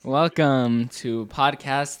Welcome to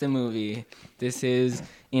Podcast the Movie. This is,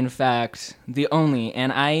 in fact, the only,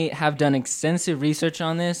 and I have done extensive research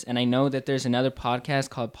on this, and I know that there's another podcast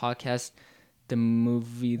called Podcast the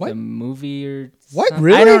Movie, What? the movie or What? something.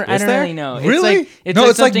 Really? I don't Is there? really know. Really? It's No, like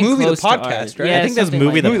it's like something Movie the close to Podcast, art. right? Yeah, I think there's something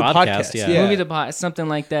Movie like the Movie the Podcast. Podcast, Yeah. yeah. Movie the Podcast, something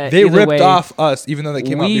like that. They Either ripped way, off us, even though they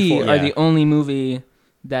came out we before. are Yeah. the only movie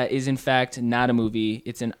that is, in fact, not a movie.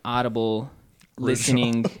 It's an audible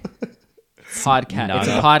listening podcast. Not It's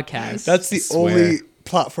a a- podcast. That's the Swear. only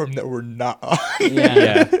platform that we're not on.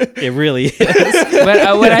 Yeah, it really is.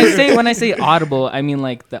 But when I say audible, I mean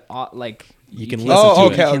like You can can't- listen Oh,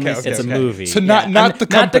 to okay, it. okay, okay. It's a okay. movie. So Yeah, not the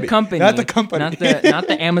company. not the company, Not the company. not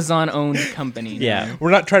the Amazon owned company. no. Yeah.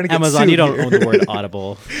 We're not trying to get Amazon, sued you don't here. own the word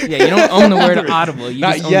audible. Yeah, you don't own the word audible. You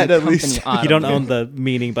Not just own yet, the at company least. Audible. You don't own the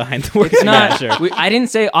meaning behind the word. It's not. Sure. I didn't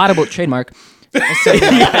say audible trademark.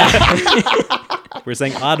 We're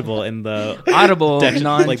saying audible in the Audible,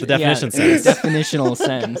 like the definition sense. Definitional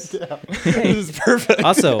sense. This is perfect.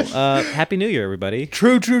 Also, Happy New Year, everybody.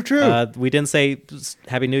 True. We didn't say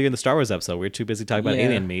Happy New Year in the Star Wars episode. We were too busy talking about Yeah.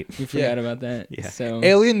 alien meat You forgot about that. Yeah. So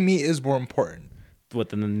Alien meat is more important.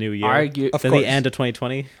 within the new year. Of Then course. the end of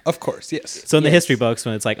 2020. Of course, yes. So in the Yes. history books,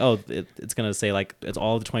 when it's like, oh, it's going to say like, it's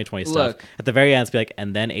all the 2020 stuff. Look. At the very end, it's be like,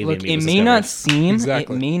 and then alien look, meat it was may not discovered. seem.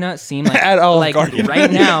 Exactly. It may not seem like At Olive like Garden. right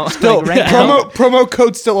now. Still, like right now. promo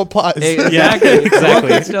code still applies. Exactly.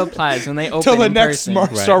 exactly. It still applies when they open Till the in next person.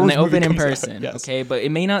 Right. Star When Wars they movie open in comes out. person, Yes. okay? But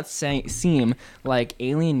it may not seem like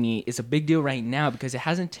alien meat is a big deal right now because it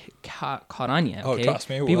hasn't caught on yet. Oh, Okay? trust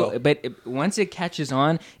me, it will. But once it catches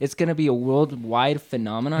on, it's gonna be a worldwide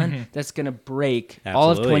phenomenon Mm-hmm. that's gonna break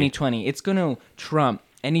all of Absolutely. 2020. It's gonna trump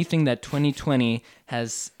anything that 2020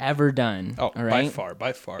 has ever done. Oh, all right?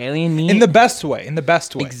 by far. Alien meat In the best way.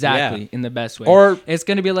 Exactly, Yeah. in the best way. Or- it's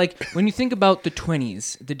gonna be like when you think about the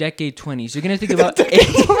 20s, the decade 20s, you're gonna think about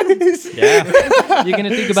Yeah. you're gonna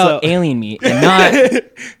think about So- alien meat and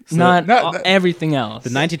not not- everything else. The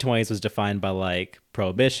 1920s was defined by like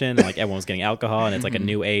prohibition, and, like everyone was getting alcohol, and it's like a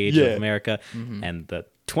new age Yeah. of America. And the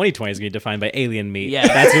 2020s is going to be defined by alien meat. Yeah.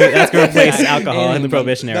 That's going to replace Exactly. alcohol Alien in the meat.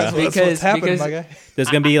 prohibition era. That's what's Because- happening, because- my guy. There's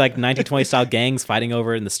going to be like 1920 style gangs fighting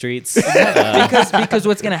over it in the streets. because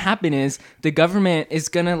what's gonna happen is the government is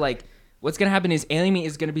gonna like. What's gonna happen is alien meat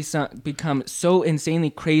is gonna become so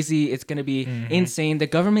insanely crazy. It's gonna be insane. The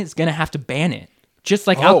government is gonna have to ban it, just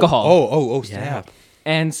like alcohol. Oh, Yeah. snap.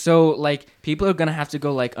 And so like people are gonna have to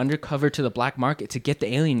go like undercover to the black market to get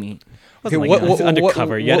the alien meat. Okay, Like, what- it's what-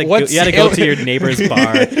 undercover. what- You had to what's go to alien- your neighbor's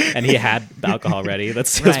bar, and he had the alcohol ready.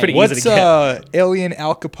 That's Right. pretty What's easy to get. Alien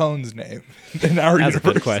Al Capone's name in our That's a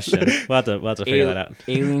universe? good question. We'll have to figure that out.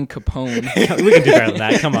 Alien Capone. We can do better than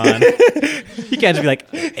that. Come on. You can't just be like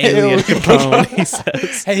Alien Capone. He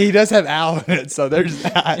says. Hey, he does have Al in it, so there's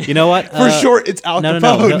that. You know what? For short, it's Al No.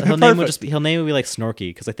 Capone. He'll name it be like Snorky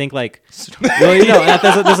because I think like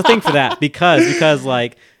well, there's a thing for that because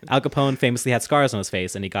like Al Capone famously had scars on his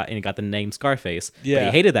face and he got the name Scarface. But Yeah.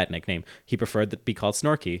 he hated that nickname. He preferred to be called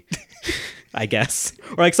Snorky, I guess,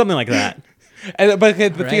 or like something like that. But okay,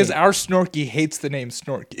 the thing is, Right. our Snorky hates the name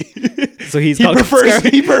Snorky. So he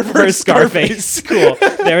prefers Scarface. Cool.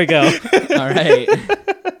 There we go. All right.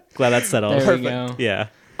 Glad that's settled. There we go. Yeah.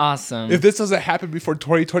 Awesome. If this doesn't happen before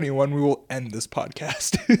 2021, we will end this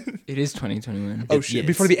podcast. It is 2021. Oh shit! Yes.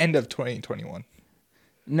 Before the end of 2021.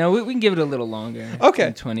 No, we can give it a little longer. Okay.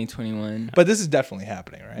 than 2021. But this is definitely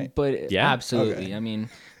happening, right? But Yeah. absolutely. Okay. I mean,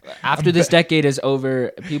 after this decade is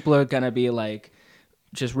over, people are gonna be like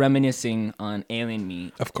just reminiscing on alien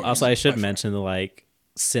meat. Of course. Also, I should mention that like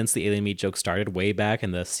since the alien meat joke started way back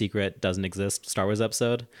in the Secret Doesn't Exist Star Wars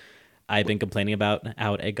episode, I've been complaining about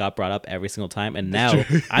how it got brought up every single time, and now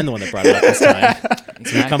I'm the one that brought it up this time.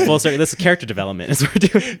 So we come full circle. This is character development, is what we're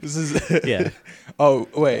doing. This is. Yeah. Oh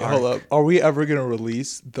wait, hold up. Are we ever gonna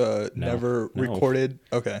release the No. never No. recorded?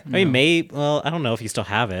 Okay. I mean, well, I don't know if you still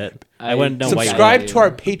have it. I wouldn't know why. Subscribe you- to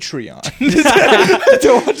our Patreon.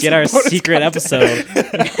 To watch Get our the bonus secret content.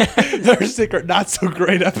 episode. Our secret, not so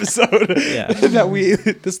great episode. Yeah. That we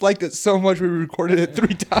disliked it so much we recorded it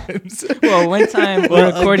 3 times. Well, one time we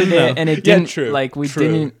Well, recorded no. it and it Yeah, didn't true, like we true.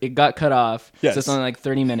 didn't. It got cut off. Yes. So it's only like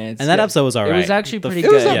 30 minutes. And that episode was alright. It was actually The- pretty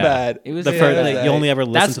It was good. not Yeah. bad. It was The yeah, first, yeah, like, yeah. you only ever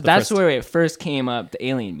listen That's to the that's first. where it first came up, the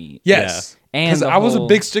alien meat. Yes. And Because the I was a whole-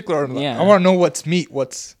 big stickler on that. Yeah. I want to know what's meat,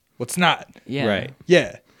 what's not. Yeah. Right.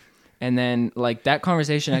 Yeah. And then like that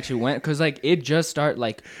conversation actually went because like it just started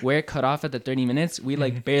like where it cut off at the 30 minutes. We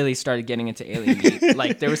like barely started getting into Alien Meat.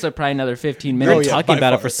 Like there was probably another 15 We minutes. were yeah, talking by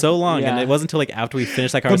about it far. for so long, and Yeah. it wasn't until like after we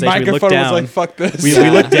finished that The conversation we looked microphone down. was like, "Fuck this." we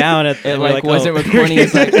looked down at It and we're like like, wasn't oh. recording.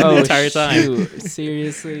 It's like the oh entire time. shoot,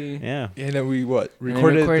 seriously. Yeah. And then we And then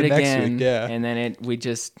recorded it the next again, week. Yeah. And then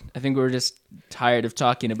I think we were just tired of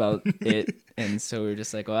talking about it, and so we were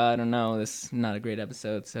just like, well, I don't know, this is not a great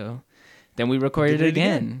episode, so. Then we recorded Did it it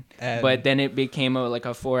again. again, And- but then it became like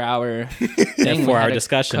a 4-hour thing. We 4-hour had to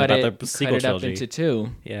discussion cut about it- the sequel cut it up trilogy. into 2.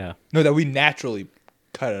 Yeah. No, that we naturally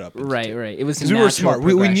cut it up. into Right, two. right. It was Because we were natural smart.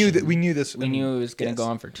 We knew progression. that. We knew this. We knew it was gonna Yes. go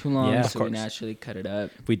on for too long, Yeah. so Of we course. naturally cut it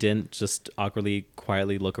up. We didn't just awkwardly,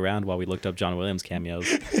 quietly look around while we looked up John Williams cameos.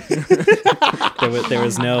 there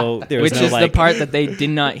was no Which no is like the part that they did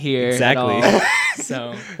not hear Exactly. at all.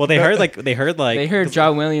 So well they heard like they heard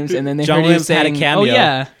John Williams, and then they John heard Williams you had a saying, cameo. "Oh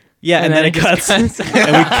yeah." yeah, and then it just cuts, and cuts.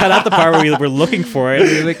 we cut out the part where we were looking for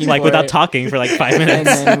it, looking like for without it. talking for like 5 And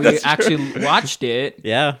minutes. then we actually watched it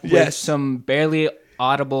Yeah, with Yes. some barely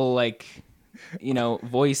audible like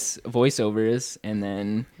voiceovers, and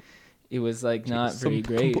then it was like not very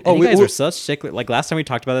great. Oh, and you we- guys we- were such sticklers. Like last time we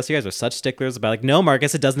talked about this, you guys were such sticklers about like, no,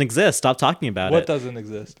 Marcus, it doesn't exist. Stop talking about What it. doesn't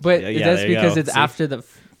exist? But Yeah, that's there you because go. it's See? after the.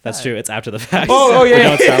 That's true. It's after the fact. Oh, We yeah.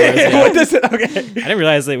 know it's Star Wars, yeah. What does it? Okay. I didn't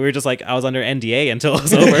realize that we were just like I was under NDA until it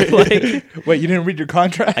was over. Like Wait, you didn't read your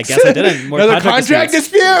contract? I guess I didn't. More Another contract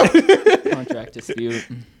disputes. dispute. contract dispute.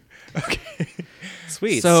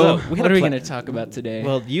 Sweet. So, we had what a are we pla- going to talk about today?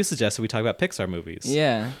 Well, you suggested we talk about Pixar movies.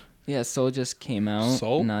 yeah. Soul just came out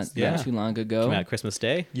Soul? not Yeah. too long ago. Came out Christmas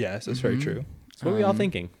Day. Yes, that's very true. So what were we all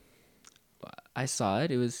thinking? I saw it.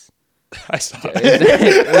 It was. I saw Is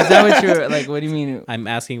it. that what you were like? What do you mean? I'm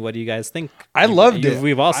asking, what do you guys think? I loved it.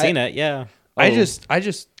 We've all I- seen it. Yeah. I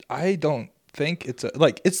don't think it's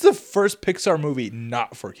it's the first Pixar movie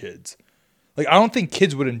not for kids. Like, I don't think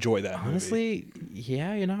kids would enjoy that movie. Honestly,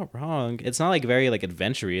 yeah, you're not wrong. It's not like very like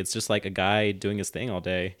adventure-y. It's just like a guy doing his thing all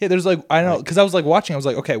day. Yeah, there's like, I don't know, because I was like watching, I was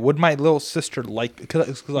like, okay, would my little sister like,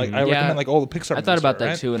 because like, I Yeah. recommend like all the Pixar I movies thought about to her,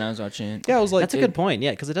 that right? too when I was watching it. Yeah, I was like, That's a good point.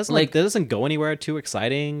 Yeah, because it doesn't like Like- it doesn't go anywhere too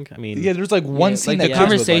exciting. I mean, Yeah, there's like one Yeah, scene like that the kids would like,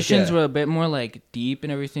 conversations yeah. were a bit more like deep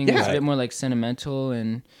and everything. It was a Yeah. bit more like sentimental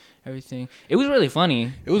and everything. It was really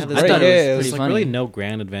funny. It was I great. thought Yeah, it was it pretty was, there's like funny. really no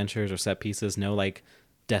grand adventures or set pieces. No like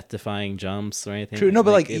death-defying jumps or anything. True, no,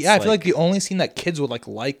 but like, it's yeah, I feel like the only scene that kids would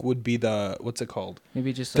like would be the, what's it called?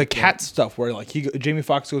 Maybe just The like cat stuff where like Jamie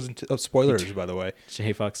Foxx goes into, spoilers by the way,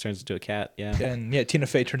 Jay Fox turns into a cat. Yeah. and yeah, Tina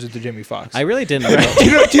Fey turns into Jamie Foxx. I really didn't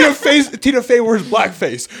know. Tina Fey wears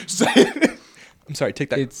blackface. So, I'm sorry, take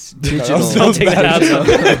that. It's that digital. was so Don't take that bad.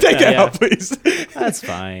 out. Take that Yeah. out, please. That's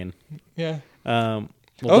fine. Yeah.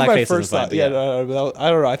 Well, That was my blackface isn't first fine, thought. but Yeah, I don't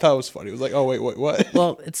know. I thought it was funny. It was like, oh wait, what?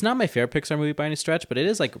 Well, it's not my favorite Pixar movie by any stretch, but it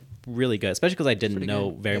is like really good, especially because I didn't Pretty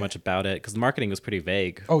know good. very much about it because the marketing was pretty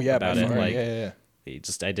vague. Oh yeah, about by it. far. Like, yeah.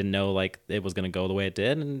 I didn't know like it was gonna go the way it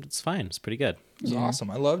did, and it's fine. It's pretty good. It was Yeah.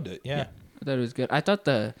 awesome. I loved it. Yeah. I thought it was good. I thought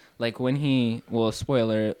when he, well,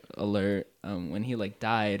 spoiler alert, when he like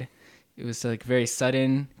died, it was like very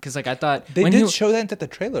sudden because like I thought They when did he, show that at the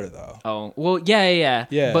trailer though. oh well yeah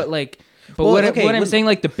Yeah. but like. But Well, what okay, I'm when- saying,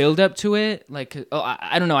 like the build up to it, like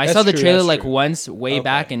I don't know. I That's saw the true, trailer that's like true. once way Okay.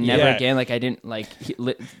 back and never Yeah. again. Like I didn't like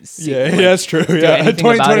see, Yeah, like, that's true. Yeah, anything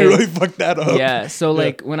about 2020 it. really fucked that up. Yeah, so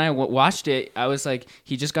like when I watched it, I was like,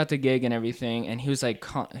 he just got the gig and everything, and he was like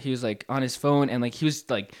on his phone, and like he was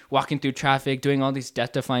like walking through traffic, doing all these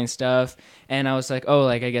death-defying stuff, and I was like, oh,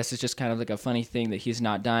 like I guess it's just kind of like a funny thing that he's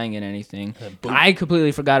not dying in anything. I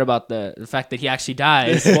completely forgot about the fact that he actually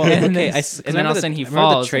dies, Well, and okay, then, and then all of a sudden he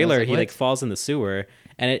falls. The trailer, and I was he like what? falls in the sewer,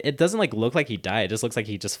 and it doesn't like look like he died. It just looks like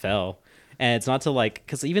he just fell. And it's not to like,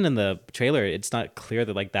 because even in the trailer, it's not clear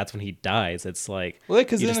that like that's when he dies. It's like, Well,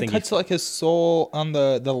 because you then just it think cuts to like his soul on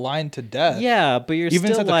the line to death. yeah, but you're Even still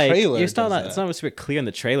inside the like, trailer you're it still does not. that. It's not super clear in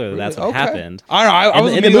the trailer that that's what Okay. happened. I don't know. I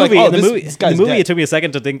was in the immediately movie, like, oh, in the this movie, guy's it dead. took me a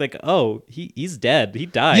second to think like, oh, he's dead. He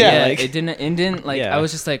died. Yeah, Yeah, like, it didn't like Yeah. I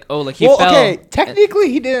was just like, oh, like he Well, fell. okay,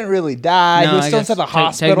 technically he didn't really die. No, he was I still guess inside the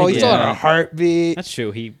hospital. He still had a technically, heartbeat. that's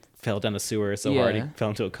true. He fell down the sewer so hard he Yeah. fell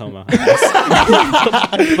into a coma.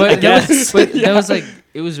 But guess. that was like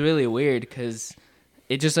it was really weird because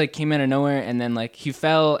it just like came out of nowhere and then like he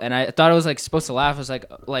fell and I thought I was like supposed to laugh. I was like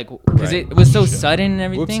because Right. it was so sudden and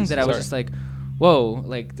everything Whoopsies, that I was sorry. just like, whoa,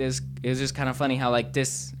 like this. It was just kind of funny how like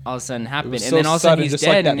this all of a sudden happened was and so then all of a sudden sudden, he's just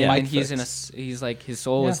like dead that and then light he's fix. he's like his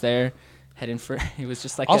soul was Yeah. there heading for. It was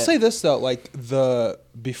just like I'll say this though, like the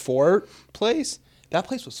before place, that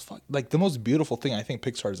place was like the most beautiful thing I think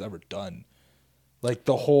Pixar has ever done. Like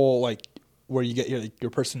the whole like where you get your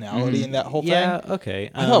personality and that whole yeah, thing. okay.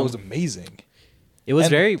 I thought it was amazing. It was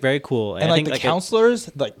And- very, very cool. And I like think the like counselors,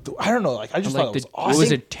 like I don't know, like I just like thought it was the, awesome.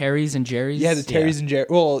 was it Terry's and Jerry's? Yeah, the Terrys and Jerry.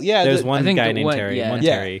 Well, yeah, there's the- one I think guy the named one- Terry, yeah. one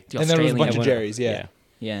yeah, Terry. The and there was a bunch of Australian Jerrys. Yeah,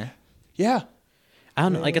 Yeah. yeah. I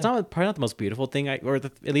don't know. Like, it's not probably not the most beautiful thing, at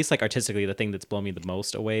least like artistically, the thing that's blown me the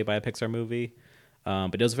most away by a Pixar movie.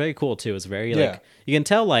 But it was very cool too. It's very Yeah. like you can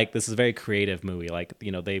tell like this is a very creative movie. Like they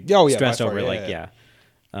Oh, yeah, stressed by far, over yeah, like yeah.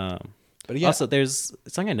 yeah. But yeah, Also, there's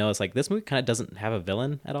something I noticed. Like this movie kind of doesn't have a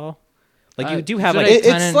villain at all. Like you do so have like-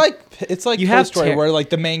 like it's like You Toy have Story, Ter- where like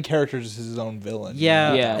the main character is his own villain.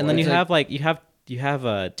 yeah, Yeah, and then it's you like- have like you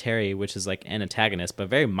have Terry, which is like an antagonist, but a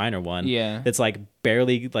very minor one. Yeah. it's like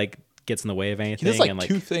barely like gets in the way of anything. He does like and like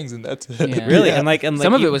two things, and that's it. Yeah. really Yeah. and like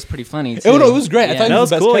Some of you- it was pretty funny too. Oh no, it was great. I thought that he was was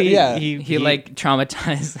the best cool. character. Yeah, He like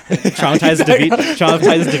traumatized.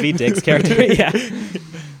 traumatized David Diggs character. Yeah,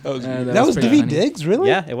 that was pretty David funny. Diggs, really?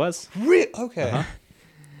 yeah, it was. Okay. Uh-huh.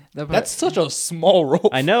 That part- That's such a small role.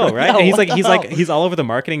 I know, for- right? Yeah, And he's what like the hell? he's all over the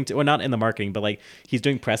marketing. Well, not in the marketing, but like he's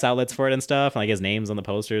doing press outlets for it and stuff. And like his name's on the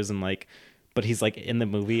posters and like, but he's like in the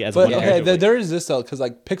movie as But one okay, character. there is this though, because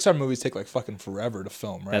like Pixar movies take like fucking forever to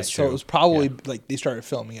film, right? That's So it true. was probably Yeah. like they started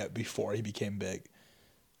filming it before he became big.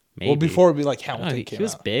 Maybe. Well, before it'd be like I don't know, Hamilton he came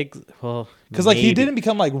was out. big. Well, Because like he maybe. didn't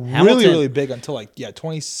become like really Hamilton- really big until like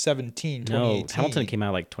 2017, 2018. No, Hamilton came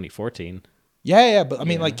out like 2014. Yeah, but I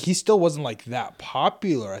mean Yeah. like he still wasn't like that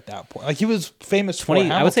popular at that point. Like he was famous for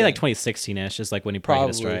 20. I would say like Hamilton. 2016ish is like when he probably hit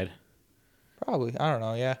his Probably. stride. Probably. I don't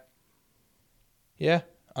know. Yeah.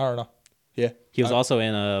 I don't know. Yeah. He was also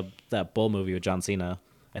in that Bull movie with John Cena.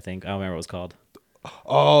 I think I don't remember what it was called.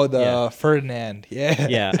 Oh, the Yeah. Ferdinand. Yeah.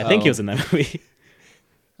 Yeah, I think he Oh. was in that movie.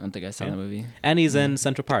 I don't think I saw Yeah. that movie. And he's in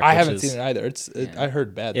Central Park. I which haven't is- seen it either. I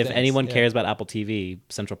heard bad. If things. anyone Yeah. cares about Apple TV,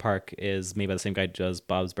 Central Park is made by the same guy who does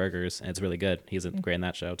Bob's Burgers, and it's really good. He's great in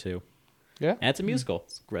that show too. Yeah. And it's a musical.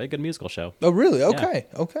 It's a really good musical show. Oh, really? Okay.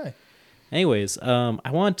 Okay. Anyways, I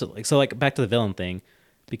want to like back to the villain thing,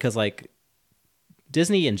 because like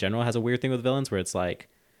Disney in general has a weird thing with villains where it's like,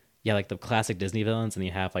 yeah, like the classic Disney villains, and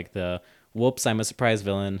you have like the whoops, I'm a surprise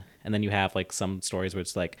villain, and then you have like some stories where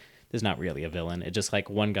it's like there's not really a villain. It's just like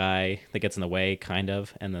one guy that gets in the way, kind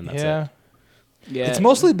of, and then that's Yeah. it. Yeah, It's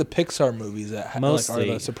mostly the Pixar movies that like, are Mostly.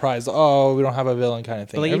 the surprise. Oh, we don't have a villain kind of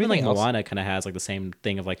thing. But like even like Everything else- Moana kind of has like the same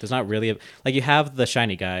thing of like there's not really like you have the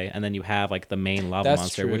shiny guy, and then you have like the main lava That's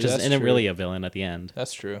monster, true, which that's isn't true. really a villain at the end.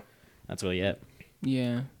 That's true. That's really it.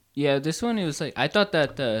 Yeah. This one, it was like I thought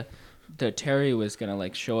that the Terry was gonna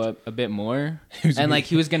like show up a bit more, and like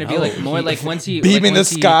he was gonna be like more like once he Beam like, in the once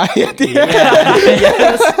he- sky at the end.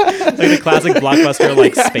 It's like the classic blockbuster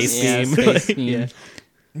like space Yeah, beam. space Like, beam.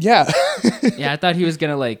 Yeah. Yeah, I thought he was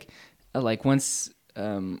gonna like once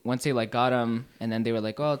they like got him, and then they were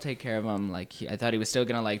like, "Oh, I'll take care of him." Like I thought he was still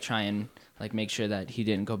gonna like try and like make sure that he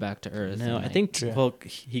didn't go back to Earth. No, and, I like- think Yeah. well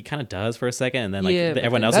he kind of does for a second, and then like Yeah, but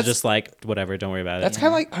everyone then- else is That's- just like whatever, don't worry about it. That's kind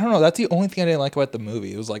of like I don't know. That's the only thing I didn't like about the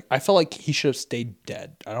movie. It was like I felt like he should have stayed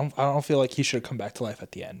dead. I don't feel like he should have come back to life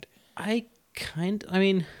at the end I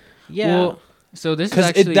mean, yeah. Well, so this is because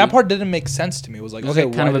actually that part didn't make sense to me. It was like it was, okay,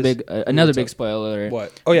 like, kind of why a does- big another what's big up? spoiler alert.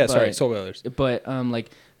 What? Oh yeah, sorry, But- spoilers. But like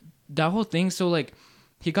that whole thing. So like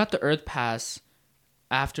he got the Earth pass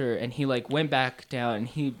after, and he like went back down, and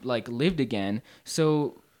he like lived again.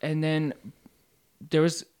 So and then there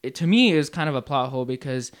was to me it was kind of a plot hole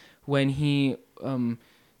because when he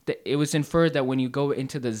it was inferred that when you go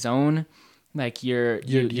into the zone, like your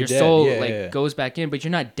You're dead. soul Yeah, like yeah. goes back in, but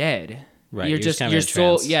you're not dead. Right, You're you're just just kind of your in a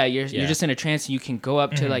soul. trance. Yeah, you're Yeah. just in a trance. You can go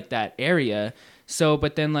up to Mm-hmm. like that area. So,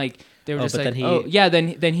 but then like they were Oh, just but like, then he- oh yeah,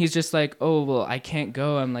 then he's just like, oh well, I can't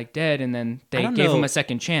go. I'm like dead, and then they don't gave him know. a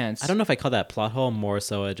second chance. I don't know if I call that plot hole, more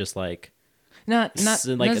so it just like not like just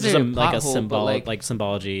necessarily like a plot hole, but, like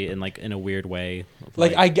symbology in like in a weird way. of,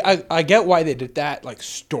 Like I get why they did that, like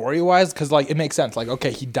story wise, because like it makes sense. Like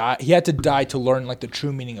okay, he died. He had to die to learn like the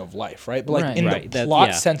true meaning of life, right? But like Right. in Right, the that- plot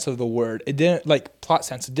yeah. sense of the word, it didn't like plot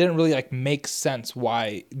sense. It didn't really like make sense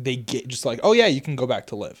why they get just like oh yeah, you can go back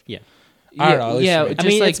to live. yeah. I don't know, at least Yeah, for me. just I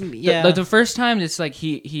mean, like it's- yeah. the first time, it's like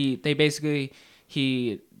they basically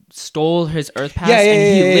he stole his Earth pass Yeah, yeah, and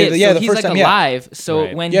he yeah, yeah, lived. yeah, So the he's first like time, yeah. alive. So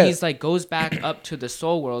Right. when Yeah. he's like goes back up to the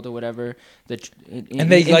soul world or whatever, And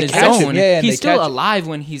they, like, catch him. Yeah, and he's they still catch him. alive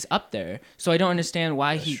when he's up there. So I don't understand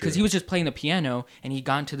why That's because true. he was just playing the piano and he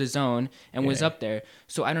got into the zone and was Yeah. up there.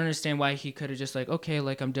 So I don't understand why he could have just like okay,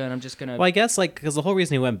 like I'm done. I'm just gonna. Well, I guess like because the whole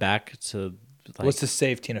reason he went back to like, Was to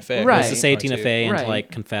save Tina Fey. Right. was to save Tina Fey and Right. to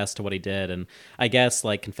like confess to what he did, and I guess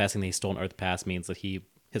like confessing that he stole an Earth Pass means that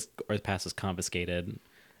his Earth Pass is confiscated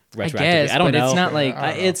retroactively. guess, I don't but know. it's not like-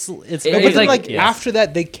 I don't know. it's It- No, it's but then, like- like yeah. after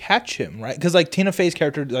that, they catch him, right? Because like Tina Fey's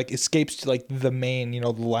character like escapes to like the main,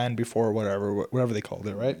 the land before or whatever they called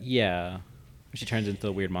it, right? Yeah. She turns into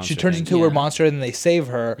a weird monster. She turns thing. into a weird monster, and then they save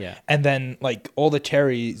her. Yeah. And then like all the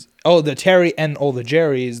Terrys, the Terry and all the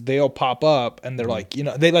Jerrys, they all pop up, and they're like,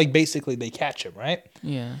 they like basically they catch him, right?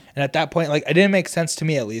 Yeah. And at that point, like, it didn't make sense to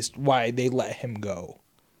me at least why they let him go.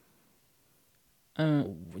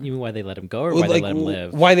 You mean why they let him go, or Well, why like, they let him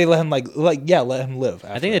live? Why they let him let him live.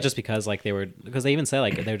 I think it's just because like because they even said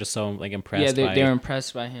like they were just so like impressed. Yeah, by, they're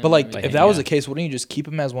impressed by him. But like, By if him, that was yeah. the case, wouldn't you just keep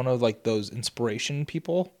him as one of like those inspiration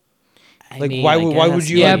people? I like, mean, why I would guess,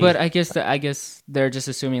 you, yeah, like- but I guess they're just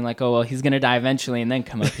assuming like, oh well, he's gonna die eventually and then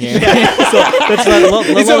come up here. Let's let-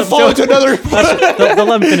 He's gonna fall into another. they'll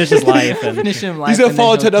let him finish his life and Finish him life. He's gonna and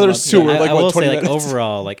fall then into he'll another come up here. sewer. I, like, I what, will 20 say like minutes?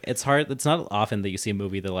 overall like it's hard. It's not often that you see a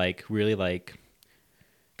movie that like really like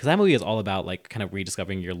because that movie is all about like kind of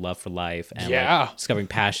rediscovering your love for life and Yeah. like, discovering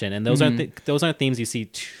passion, and those aren't themes you see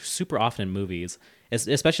super often in movies.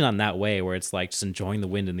 Especially not in that way where it's like just enjoying the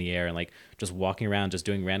wind in the air and like just walking around, just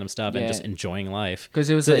doing random stuff and Yeah. just enjoying life. 'Cause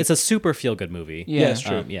it was So like- it's a super feel good movie. Yeah, it's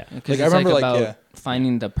true. Yeah. Because Like, I it's remember, like, about yeah.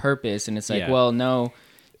 finding the purpose, and it's like, Yeah. well, no,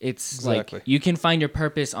 it's Exactly. like you can find your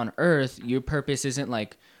purpose on Earth. Your purpose isn't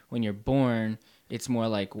like when you're born. It's more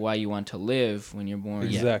like why you want to live when you're born.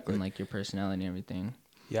 Exactly. And like your personality and everything.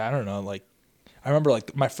 Yeah, I don't know. Like, I remember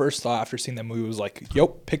like my first thought after seeing that movie was like, "Yo,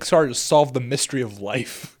 Pixar just solved the mystery of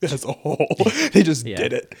life as a whole. They just Yeah.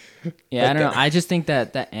 did it." Yeah, Like I don't know. that- I just think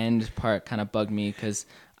that end part kind of bugged me because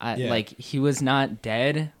Yeah. like he was not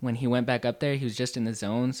dead when he went back up there. He was just in the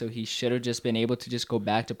zone, so he should have just been able to just go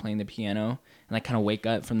back to playing the piano and like kind of wake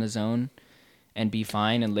up from the zone and be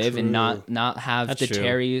fine and live and True. not have That's the true.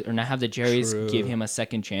 Terry or not have the Jerrys True. give him a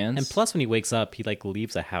second chance. And plus, when he wakes up, he like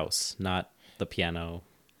leaves a house, not the piano.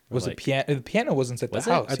 Was like, the piano? The piano wasn't at the Was it?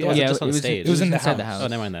 house. I thought Yeah, it was yeah, just on the stage. It was in the inside house. Oh,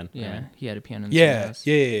 never mind then. Yeah, Never mind. he had a piano. Inside the yeah, house.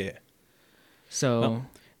 yeah. So Well,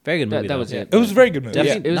 Very good movie. that though. was it. It was a very good movie.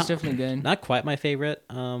 Definitely- it was not- definitely good. Not quite my favorite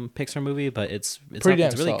Pixar movie, but it's Pretty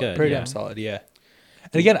it's damn really solid. good. Pretty yeah. damn solid. Yeah.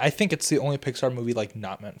 And again, I think it's the only Pixar movie like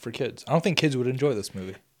not meant for kids. I don't think kids would enjoy this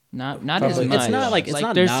movie. Not as Probably much. not. It's not like- it's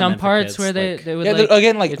not there's not some meant for parts kids, where like- they would Yeah, like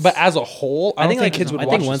again, like, it's- but as a whole, I don't think like kids would I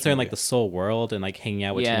watch think once this they're in movie. like the soul world and like hanging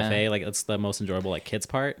out with Yeah. Tina Fey, like that's the most enjoyable like kids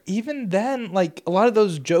part. Even then, like a lot of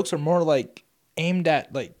those jokes are more like aimed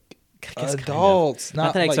at like guess kind of. adults,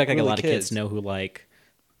 Not that I expect like a really lot of kids to know who like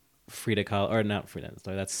Frida Kahlo or not Frida.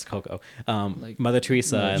 Sorry, that's Coco. Like- Mother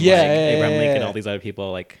Teresa and Yeah, like yeah, Abraham yeah, Lincoln, yeah. all these other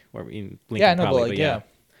people. Like, or Lincoln Yeah, I know, but, probably, like, yeah.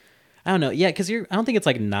 I don't know. Yeah, because I don't think it's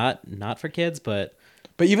like not for kids, but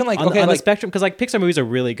But even like on, okay, on the like spectrum, because like Pixar movies are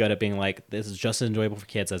really good at being like this is just as enjoyable for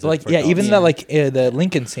kids as like for yeah, adults. even Yeah. that like the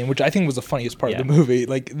Lincoln scene, which I think was the funniest part Yeah. of the movie.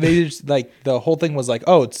 Like they just like the whole thing was like,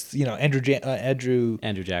 oh, it's Andrew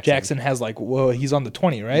Andrew Jackson. Jackson has like whoa, he's on the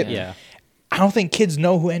 20, right? Yeah. I don't think kids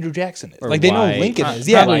know who Andrew Jackson is. Or like they know why- who Lincoln Pro- is.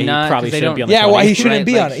 Yeah, why probably he not. probably 'cause they shouldn't don't- be on the Yeah, 20. why he shouldn't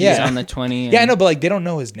be on it, He's yeah. on the 20. yeah, I and- know, but like they don't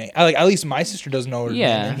know his name. Like at least my sister doesn't know her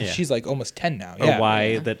Yeah. name. And Yeah. she's like almost 10 now. Or Yeah.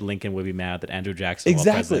 why that Lincoln would be mad that Andrew Jackson, while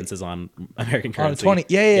Exactly. presidents, is on American On currency. 20.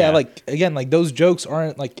 Yeah. Like again, like those jokes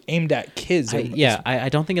aren't like aimed at kids. I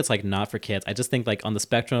don't think it's like not for kids. I just think like on the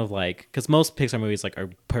spectrum of like because most Pixar movies like are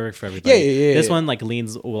perfect for everybody. Yeah, This yeah. one like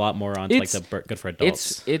leans a lot more onto like It's- the good for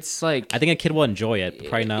adults. It's like I think a kid will enjoy it, but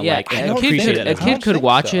probably not yeah, like I a don't kid appreciate could, it. a as I kid much. don't could think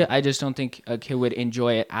watch so. it. I just don't think a kid would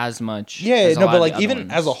enjoy it as much. Yeah, as a no, lot but of like the other even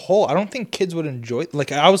ones. as a whole, I don't think kids would enjoy.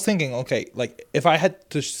 Like I was thinking, okay, like if I had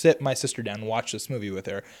to sit my sister down and watch this movie with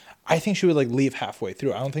her, I think she would like leave halfway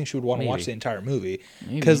through. I don't think she would want to watch Maybe. the entire movie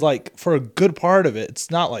Maybe. because like for a good part of it, it's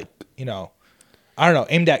not like I don't know,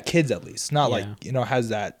 aimed at kids at least. Not like Yeah. has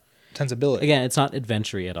that sensibility. Again, it's not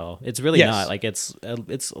adventure at all. It's really Yes. not. Like it's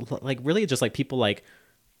like really just like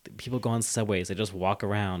people go on subways. They just walk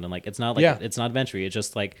around and like it's not like Yeah. it's not adventure. It's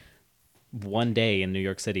just like one day in New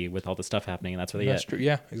York City with all this stuff happening, and that's really That's it. true.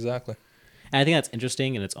 Yeah, exactly. And I think that's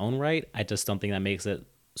interesting in its own right. I just don't think that makes it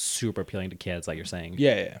super appealing to kids, like you're saying.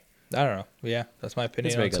 Yeah. I don't know. Yeah, that's my opinion.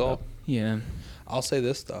 It's very on good, Soul. though. yeah, I'll say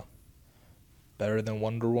this though, better than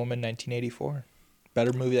Wonder Woman 1984.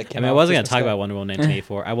 Better movie that I came mean, out. I wasn't Christmas gonna talk Day. about Wonder Woman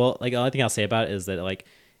 1984. I will like the only thing I'll say about it is that like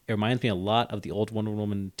it reminds me a lot of the old Wonder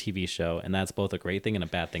Woman TV show, and that's both a great thing and a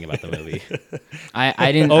bad thing about the movie.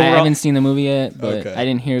 I didn't. I Overall- haven't seen the movie yet, but Okay. I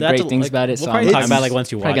didn't hear That's great things about it. We'll So probably I'm talk about it, I'm like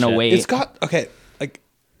once you probably watch gonna it. wait. It's got okay, like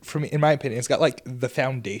for me, in my opinion, it's got like the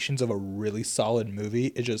foundations of a really solid movie.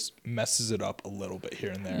 It just messes it up a little bit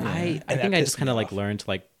here and there. I And that think I pissed just kind me of like off. learned to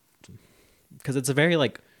like because it's a very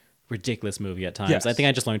like ridiculous movie at times. Yes. I think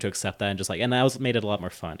I just learned to accept that and just like and that was made it a lot more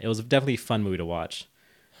fun. It was definitely a fun movie to watch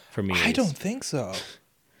for me. at I least. don't think so.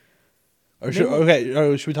 Or should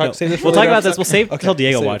we talk? No, Say this. we'll for talk later about this. episode? We'll save Okay, till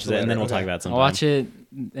Diego save it watches for it, and then later. we'll talk Okay. about it sometime. I'll watch it,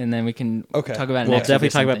 and then we can Okay. talk about it We'll next week definitely or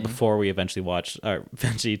talk about it something. before we eventually watch, or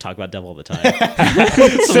eventually talk about Devil All the Time.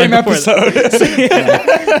 Same episode.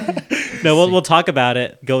 No, we'll talk about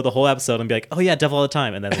it, go the whole episode, and be like, oh yeah, Devil All the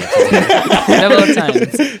Time, and then Devil All the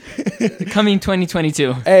Time. Coming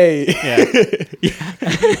 2022. Hey, yeah.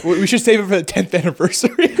 we should save it for the 10th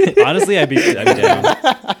anniversary. Honestly, I'd be down.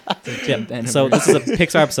 Yeah. So this is a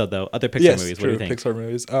Pixar episode, though. Other Pixar movies. What do you think? Pixar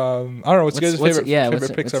movies. I don't know. What's your guys' favorite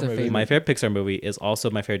Pixar the movie? favorite? My favorite Pixar movie is also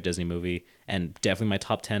my favorite Disney movie, and definitely my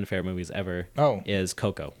top 10 favorite movies ever. Oh. Is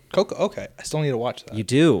Coco. Coco. Okay, I still need to watch that. You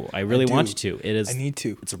do. I really do. want you to. It is. I need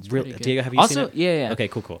to. It's a real. pretty good. Diego, have you Also, seen it? yeah. Okay,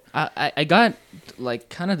 cool. I got like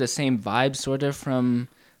kind of the same vibe sort of from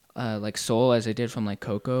like Soul as I did from like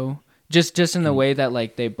Coco. Just in the way that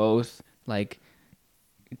like they both like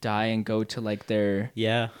die and go to like their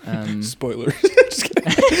Yeah. Spoilers.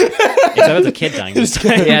 Except it's a kid dying. This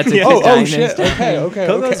time. yeah, it's a kid Oh dying shit. next time. Okay.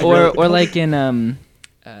 Coco's Or like in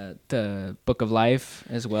the Book of Life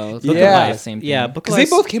as well. Book of Yeah, Life. same thing. Yeah, Book of Because they Life.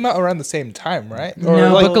 both came out around the same time, right?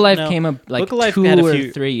 No, like, Book of Life no. came up like Book of Life 2 had a or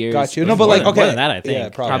few- 3 years. got you. No, before but like that. more okay, than that, I think. Yeah,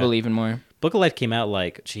 Probably even more. Book of Life came out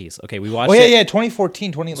like, jeez. Okay, we watched Oh it. yeah,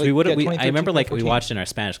 2014, 20. So we would. yeah, I 2013, remember like we 2014. watched in our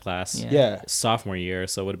Spanish class. Yeah. Yeah. Sophomore year,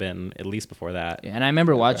 so it would have been at least before that. Yeah, and I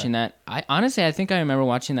remember watching that. I honestly, I think I remember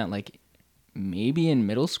watching that like maybe in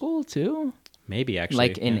middle school too, Maybe actually.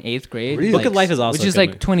 like in yeah. 8th grade. Really? Book of Life is also which a is good like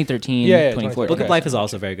movie. 2013, Yeah, 2014. Book of Okay. Life is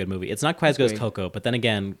also a very good movie. It's not quite as good as great. Coco, but then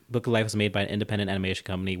again, Book of Life was made by an independent animation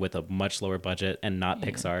company with a much lower budget and not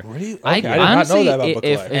Pixar. Really? Okay, I I did not honestly, know that about Book of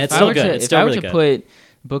if, Life. And if it's I still were good. to, It's if still I were really to good. put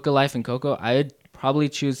Book of Life and Coco, I'd probably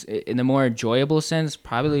choose in the more enjoyable sense,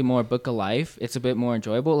 probably more Book of Life. It's a bit more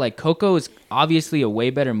enjoyable. Like Coco is obviously a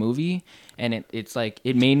way better movie, and it's like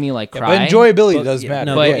it made me like Yeah, cry. but enjoyability does matter.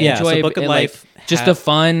 no, But yeah, so enjoy Book of it, Life like, just the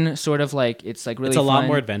fun sort of like it's like really. it's a lot fun.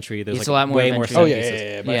 more adventure. There's It's like a lot more way more adventure. Oh set yeah,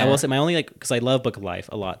 pieces. yeah. Yeah. I will say my only like because I love Book of Life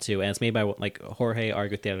a lot too, and it's made by like Jorge R.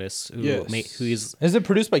 Gutierrez, who Yes. who's Is it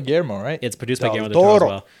produced by Guillermo? Right. it's produced by Del Guillermo del Toro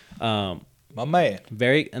Toro. as well. My man.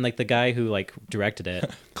 Very and like the guy who like directed it.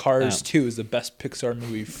 Cars 2 is the best Pixar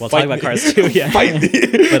movie. We'll Fight talk about me. Cars too. Yeah, Fight me.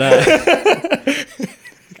 but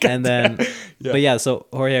and then Yeah. but yeah, so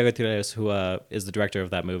Jorge Gutierrez, who is the director of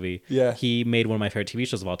that movie, Yeah. he made one of my favorite TV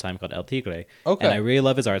shows of all time called El Tigre. Okay. And I really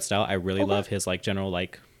love his art style. I really Okay. love his like general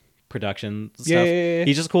like production stuff. Yeah.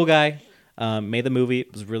 He's just a cool guy. Made the movie.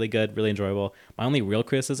 It was really good, really enjoyable. My only real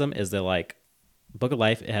criticism is that like Book of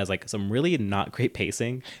Life, it has like some really not great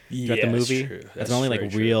pacing throughout Yeah, the that's movie. true. That's That's my only very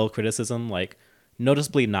like true. real criticism, like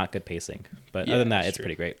noticeably not good pacing. But Yeah, other than that, that's it's true.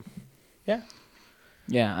 pretty great. Yeah.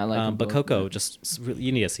 Yeah, I like. them But both. Coco,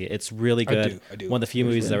 you need to see it. It's really I good. do. One of the few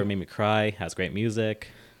movies that really ever made me cry. Has great music.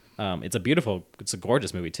 It's a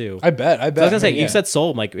gorgeous movie too. I bet. I was gonna say Yeah. you said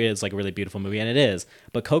Soul like is like a really beautiful movie, and it is.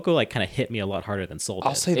 But Coco like kind of hit me a lot harder than Soul did.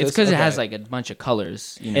 I'll say It's this. because it has okay. like a bunch of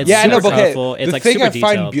colors. You know? It's Yeah, I know. super But okay, colorful. It's the like thing super I find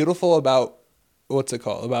detailed. beautiful about what's it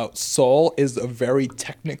called about Soul is a very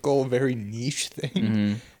technical, very niche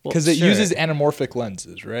thing because Well, it sure. uses anamorphic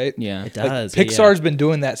lenses, right? Yeah. It Like, does. yeah. Pixar's been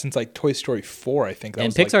doing that since like Toy Story 4, I think. That and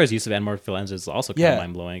was, like- Pixar's use of anamorphic lenses is also kind Yeah. of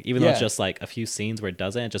mind blowing. Even though it's Yeah. just like a few scenes where it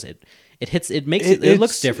doesn't, it hits it makes it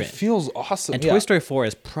looks different. It feels awesome. And yeah. Toy Story 4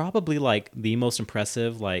 is probably like the most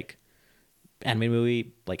impressive like animated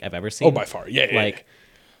movie like I've ever seen. Oh, by far. Yeah. Like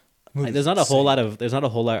Movie's there's not a whole insane.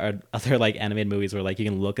 lot of other like animated movies where like you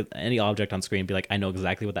can look at any object on screen and be like I know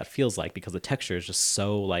exactly what that feels like because the texture is just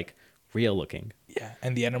so like real looking. Yeah,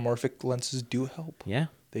 and the anamorphic lenses do help. Yeah.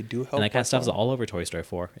 They do help. And that kind of stuff is also. all over Toy Story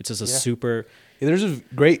 4. It's just a Yeah. super Yeah, there's a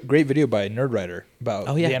great video by Nerdwriter about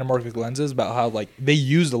Oh, yeah. the anamorphic lenses, about how like they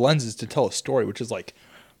use the lenses to tell a story, which is like,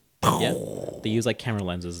 yeah. They use like camera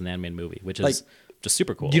lenses in an animated movie, which is Like, just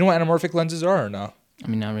super cool. do you know what anamorphic lenses are or no? I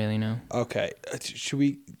mean, not really. No. Okay, should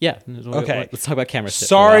we? Yeah. Okay. Let's talk about camera shit.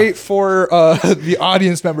 Sorry for the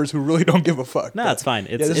audience members who really don't give a fuck. No, it's fine.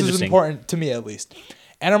 It's yeah, this is interesting. important to me at least.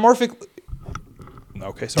 Anamorphic.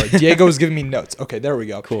 Okay, sorry. Diego was giving me notes. Okay, there we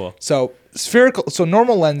go. Cool. So spherical. So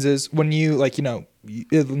normal lenses, when you like, normal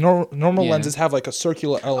Yeah. lenses have like a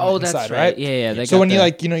circular element Oh, that's inside, right. right? Yeah, they So got when you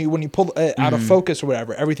that. like, when you pull it out of focus or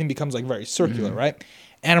whatever, everything becomes like very circular, right?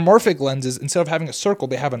 Anamorphic lenses, instead of having a circle,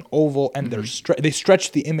 they have an oval, and they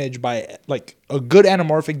stretch the image by like a good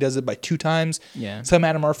anamorphic does it by 2 times. Yeah. Some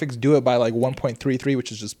anamorphics do it by like 1.33,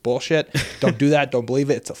 which is just bullshit. Don't do that. Don't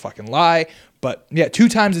believe it. It's a fucking lie. But yeah, 2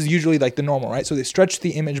 times is usually like the normal, right? So they stretch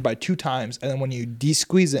the image by 2 times, and then when you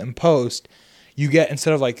de-squeeze it in post, you get,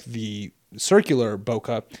 instead of like the circular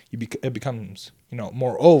bokeh, it becomes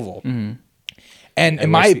more oval. And I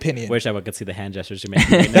in my wish- opinion, wish I could see the hand gestures you're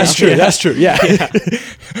making right now. that's true. That's true. Yeah.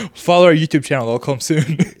 Follow our YouTube channel. They'll come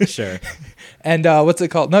soon. Sure. And what's it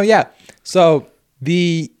called? No, yeah. So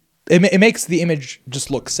it makes the image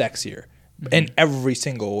just look sexier in every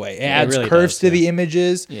single way. It adds really curves does, to yeah. the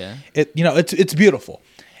images. Yeah. It's beautiful.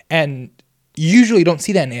 And you usually don't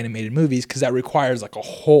see that in animated movies because that requires like a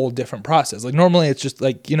whole different process. Like normally it's just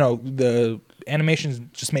like, the animation is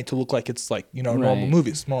just made to look like it's like, normal Right.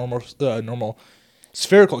 movies, normal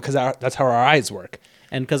spherical, because that's how our eyes work.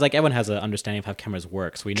 And because like everyone has an understanding of how cameras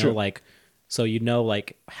work, so we know True.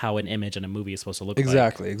 like how an image in a movie is supposed to look like.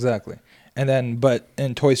 Exactly. And then, but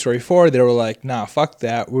in Toy Story 4, they were like, nah, fuck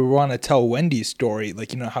that. We want to tell Wendy's story.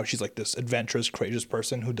 Like, how she's like this adventurous, courageous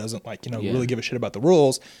person who doesn't like, Yeah. really give a shit about the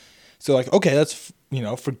rules. So like, okay, let's,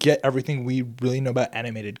 forget everything we really know about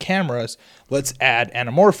animated cameras. Let's add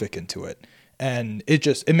anamorphic into it. And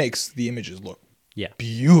it makes the images look Yeah,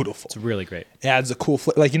 beautiful. it's really great. It adds a cool,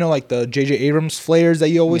 like the J.J. Abrams flares that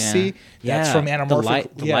you always Yeah. see. That's from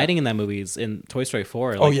anamorphic. The lighting in that movie is in Toy Story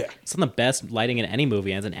 4. Oh, yeah. Some of the best lighting in any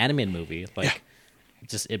movie, and it's an animated movie. Like,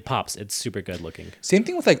 it pops. It's super good looking. Same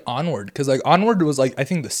thing with like Onward, because like Onward was like I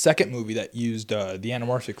think the second movie that used the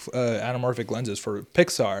anamorphic lenses for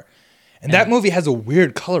Pixar, and that movie has a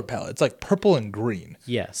weird color palette. It's like purple and green.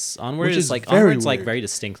 Yes, Onward Which is is like very Onward's like weird. very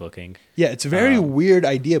distinct looking. Yeah, it's a very weird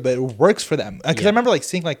idea, but it works for them. Because Yeah. I remember like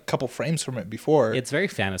seeing like a couple frames from it before. It's very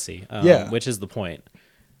fantasy, Yeah. which is the point.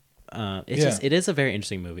 It is a very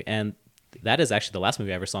interesting movie, and that is actually the last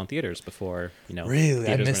movie I ever saw in theaters before. Really?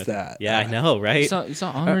 I theaters missed were- that. Yeah, I know, right? You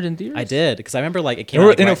saw Onward in theaters? I did because I remember like it they came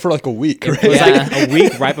were out. in Like, it for like a week. it Right? was Yeah. like a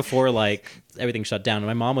week right before like everything shut down. And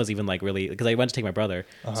my mom was even like really because I went to take my brother,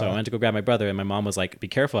 so I went to go grab my brother, and my mom was like, "Be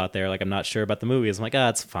careful out there! Like I'm not sure about the movies." I'm like, "Ah,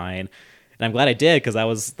 it's fine." And I'm glad I did because that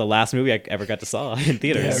was the last movie I ever got to saw in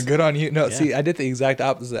theaters. Yeah, good on you. No, see, I did the exact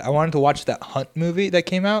opposite. I wanted to watch that Hunt movie that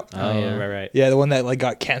came out. Oh, yeah. right. Yeah, the one that like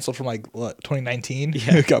got canceled from like 2019.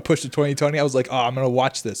 Yeah. It got pushed to 2020. I was like, oh, I'm gonna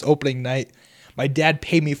watch this opening night. My dad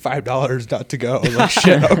paid me $5 not to go. I was like,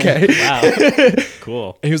 shit, okay. Wow,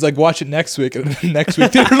 cool. And he was like, watch it next week. And then next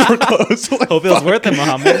week theaters were closed. Like, Hope it was worth it,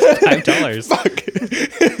 Mom. It was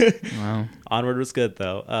 $5. Wow. Onward was good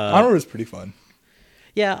though. Onward was pretty fun.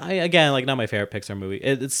 Yeah, again, like not my favorite Pixar movie.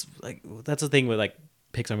 It's like that's the thing with like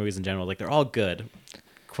Pixar movies in general. Like they're all good,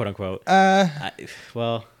 quote unquote.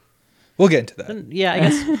 Well, We'll get into that. yeah, I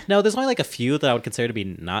guess no. There's only like a few that I would consider to be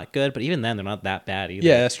not good, but even then, they're not that bad either.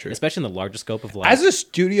 Yeah, that's true. Especially in the larger scope of life. As a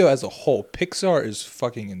studio as a whole, Pixar is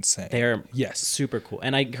fucking insane. They're yes. super cool,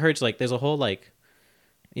 and I heard like there's a whole like.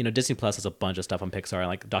 Disney Plus has a bunch of stuff on Pixar,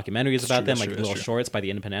 like documentaries about true, them, that's like true, little that's true. shorts by the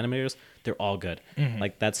independent animators. They're all good.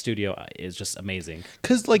 Like that studio is just amazing.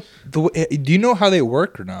 Because like do you know how they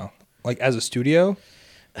work or no? Like as a studio?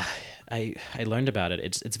 I learned about it.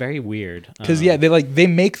 It's very weird. Because they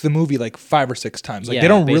make the movie like 5 or 6 times. Like Yeah, they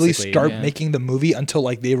don't really basically, start yeah. making the movie until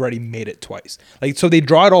like they've already made it twice. Like so they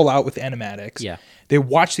draw it all out with animatics. Yeah. They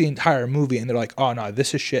watch the entire movie and they're like, oh no,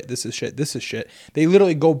 this is shit, this is shit, this is shit. They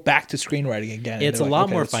literally go back to screenwriting again. and It's a they're like, lot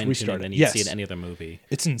okay, more let's fine restart tuned it. than you Yes. see in any other movie.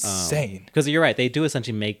 It's insane. Because you're right, they do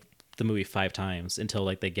essentially make the movie 5 times until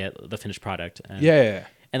like they get the finished product. And, Yeah.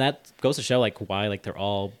 and that goes to show like why like they're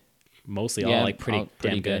all mostly all like pretty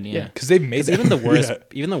damn good. Yeah. Because they've made Because even the worst, Yeah.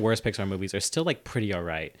 even the worst Pixar movies are still like pretty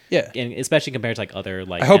alright. Yeah. and especially compared to like other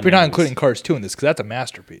like. I hope you're not animated including Cars 2 in this because that's a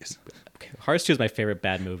masterpiece. movies. Cars 2 is my favorite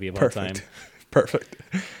bad movie of all time. Perfect.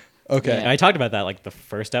 Okay. And I talked about that like the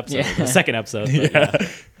first episode, Yeah. the second episode. But, yeah.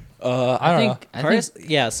 I don't know. I Cars, think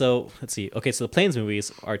yeah. So let's see. Okay, so the Planes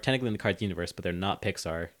movies are technically in the Cars universe, but they're not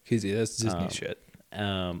Pixar. Easy. That's Disney shit.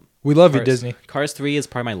 Um, We love you, Cars- Disney. Cars 3 is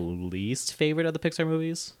probably my least favorite of the Pixar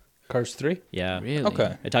movies. Cars 3? Yeah. really.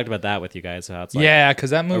 Okay. I talked about that with you guys. How it's like Yeah,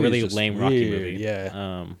 because that movie a really is just lame Rocky weird. movie.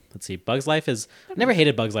 Yeah. Let's see. Bugs Life is. I've never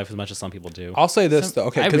hated Bugs Life as much as some people do. I'll say this though.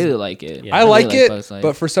 Okay, I 'cause really like it. Yeah. I really like it, Bugs Life.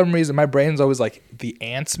 but for some reason my brain's always like the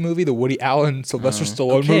Ants movie, the Woody Allen, Sylvester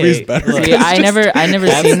Stallone Okay, movie is better. look. See, I never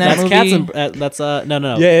seen that That's movie. That's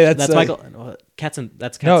no. Yeah, that's, Michael.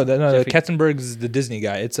 That's No, Jeffrey- Katzenberg's the Disney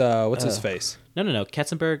guy. It's what's his face? No.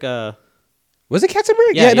 Katzenberg. Was it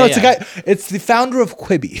Katzenberg? Yeah, no, yeah, it's the guy. It's the founder of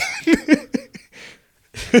Quibi.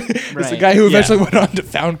 It's the Right. guy who Yeah. eventually went on to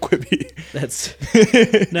found Quibi. That's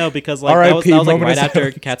no, because like R.I.P. that was like moment right of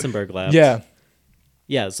after silence. Katzenberg left. Yeah,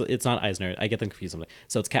 Yeah, so it's not Eisner. I get them confused sometimes.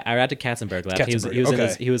 So it's right after Katzenberg left.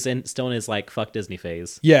 Katzenberg, He was still in his like fuck Disney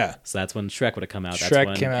phase. yeah. So that's when Shrek would have come out. That's Shrek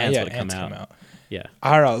when came out. Ants Yeah, would have Ants come came out. out. Yeah.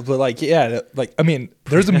 I don't know, but like, yeah, like I mean,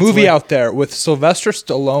 there's a That's movie what- out there with Sylvester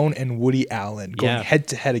Stallone and Woody Allen going Yeah. head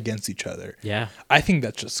to head against each other. Yeah. I think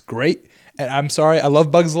that's just great. And I'm sorry, I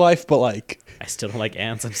love Bugs Life, but like I still don't like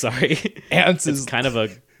Ants. I'm sorry. Ants It's is kind of a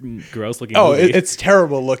gross looking Oh, movie. it's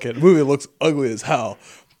terrible looking. The movie looks ugly as hell.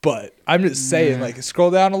 But I'm just saying, like, scroll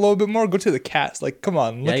down a little bit more. Go to the cast. Like, come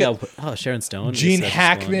on, yeah, look you got Sharon Stone, Gene is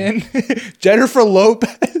Hackman, Jennifer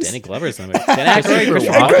Lopez, Danny Glover's in it. Dan Aykroyd, Christopher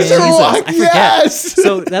Christopher Walken. Walken. Christopher Jesus, Walken, I forget. yes!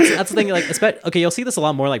 So that's the thing. Like, okay, you'll see this a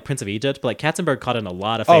lot more like Prince of Egypt, but like Katzenberg caught in a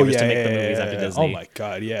lot of Oh favors yeah, to make yeah, the yeah, movies yeah, after yeah. Disney. Oh my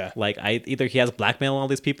god, yeah. Like either he has blackmail on all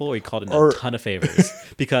these people, or he called in Or- a ton of favors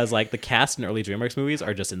because like the cast in early DreamWorks movies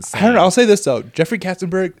are just insane. I don't know. I'll say this though, Jeffrey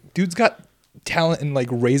Katzenberg, dude's got talent in like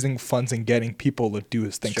raising funds and getting people to do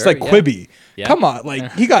his thing. It's Sure, like yeah. Quibi. Yeah. Come on,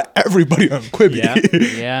 like he got everybody on Quibi. Yeah.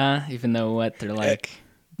 Yeah, even though what they're like.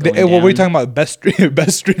 What were we talking about? Best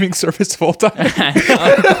streaming service of all time.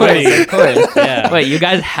 Of course, of course. Yeah. Wait, you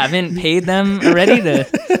guys haven't paid them already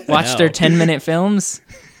to watch their No. 10-minute films?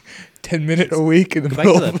 10-minute a week in the Go back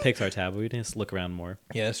middle. to the Pixar tab. We need to look around more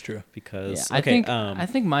Yeah, that's true. because Yeah, okay. I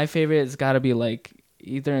think my favorite has got to be like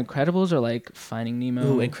either Incredibles or like Finding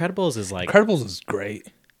Nemo. Ooh, Incredibles is like Incredibles is great.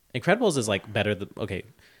 Incredibles is like better than okay.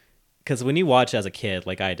 Because when you watch as a kid,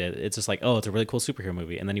 like I did, it's just like, oh, it's a really cool superhero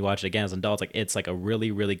movie, and then you watch it again as an adult, it's like a really,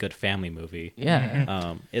 really good family movie.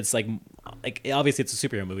 Yeah. It's like obviously it's a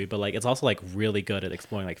superhero movie, but like it's also like really good at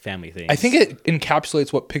exploring like family things. I think it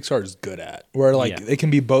encapsulates what Pixar is good at, where like Yeah. it can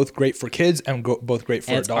be both great for kids and both great for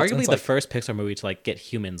and it's adults. arguably and the like, first Pixar movie to like get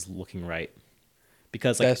humans looking right,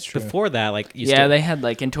 because like That's true. before that, like you Yeah, still, they had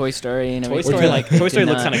like in Toy Story and Toy everything. Story like Toy Story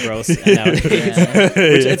Did looks not- kind of gross nowadays, Yeah.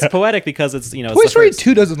 which it's poetic because it's it's Toy the Story first-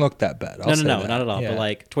 2 doesn't look that bad. I'll No, say no, that. not at all. Yeah. But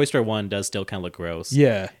like Toy Story 1 does still kind of look gross.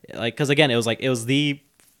 yeah, Like because again, it was the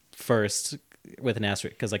first with an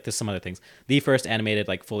asterisk because like there's some other things. The first animated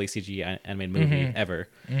like fully CG animated movie ever.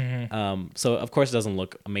 So of course it doesn't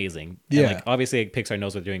look amazing. Yeah. And, like obviously Pixar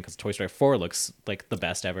knows what they're doing because Toy Story 4 looks like the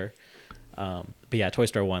best ever. But yeah, Toy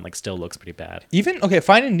Story 1 like still looks pretty bad. even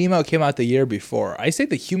Finding Nemo came out the year before. I say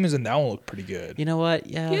the humans in that one look pretty good. You know what?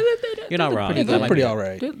 Yeah, Yeah, you're not wrong. pretty They good. That look might pretty be- all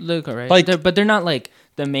right. They look alright. Like- But they're not like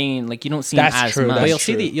the main. Like you don't see That's them as true, much. But that's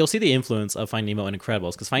you'll true. you'll see the influence of Finding Nemo and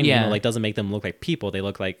Incredibles because Finding Yeah. Nemo like doesn't make them look like people; they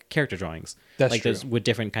look like character drawings. That's like true. there's with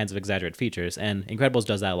different kinds of exaggerated features, and Incredibles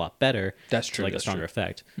does that a lot better. That's to, true, like that's a stronger true.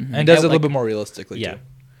 effect. And does it a little bit more realistically Yeah. too.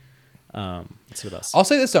 Let's see what else. I'll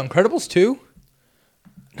say this though, Incredibles 2,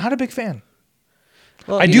 not a big fan.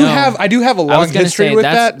 Well, I you do know, have a I long was gonna history say with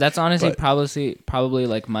that's that. that's honestly but- probably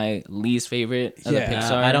like my least favorite of Yeah. the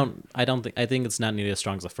Pixar. I think it's not nearly as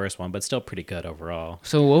strong as the first one, but still pretty good overall.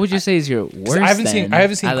 So what would you say is your worst? I haven't then?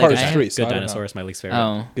 seen I Cars I- 3, so Good I don't know. Dinosaur is my least favorite.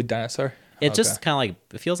 Oh, Good Dinosaur. It just kind of like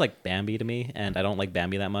it feels like Bambi to me, and I don't like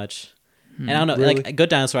Bambi that much. And I don't know, Really? like Good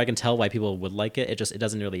Dinosaur, I can tell why people would like it. It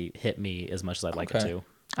doesn't really hit me as much as I'd like it Okay. to.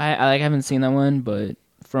 I haven't seen that one, but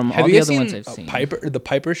from Have all you the guys other ones seen I've seen, the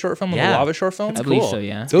Piper short film, and Yeah. the Lava short film? I believe cool. so.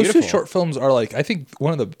 Yeah. Those two beautiful. short films are like I think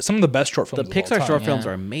some of the best short The films. of all Pixar time. short Yeah. films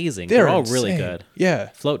are amazing. They're They're all really insane. good. Yeah,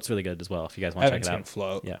 Float's really good as well. If you guys I want to haven't check it seen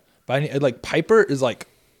out. Float. Yeah. but like Piper is like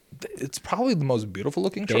it's probably the most beautiful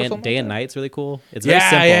looking short film. Day like and that. Night's really cool. It's Yeah, very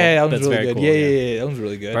simple. yeah, that but one's it's really very good. cool. Yeah, that one's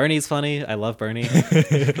really good. Bernie's funny. I love Bernie.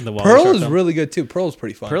 From the Wall-E Pearl short is film. really good too. Pearl's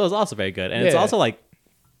pretty fun. Pearl is also very good, and it's Yeah. also like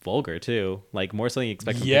vulgar too, like more so than you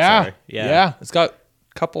expect from yeah, Pixar. yeah, It's got a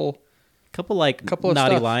couple. couple of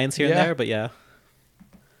naughty stuff. lines here Yeah. and there, but yeah.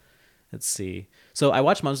 Let's see. So I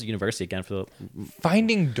watched Monsters University again for the.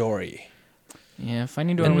 Finding Dory. Yeah,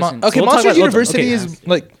 Finding Dory And wasn't. okay, we'll talk Monsters about- University okay. is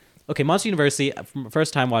like Okay, Monster University. From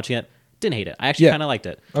first time watching it, didn't hate it. I actually Yeah. kind of liked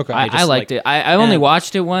it. Okay. I just, liked like- it. I only and-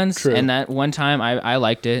 watched it once, True. and that one time I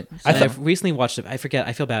liked it. I have recently watched it. I forget.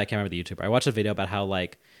 I feel bad. I can't remember the YouTuber. I watched a video about how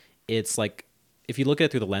like it's like if you look at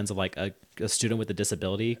it through the lens of like a student with a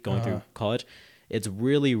disability going through college, it's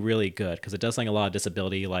really really good because it does like a lot of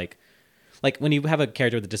disability like when you have a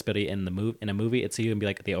character with a disability in a movie, it's either gonna be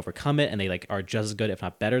like they overcome it and they like are just as good if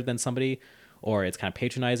not better than somebody, or it's kind of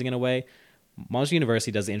patronizing in a way. Monster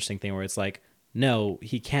University does the interesting thing where it's like, no,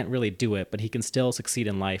 he can't really do it, but he can still succeed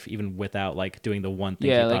in life even without like doing the one thing.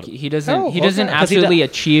 Yeah, he like thought- he doesn't Oh, he doesn't okay. 'Cause he absolutely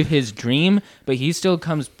achieve his dream, but he still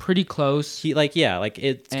comes pretty close. he like yeah, like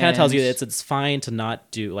it kind of tells you And- that it's fine to not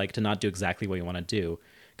do exactly what you want to do,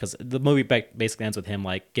 because the movie basically ends with him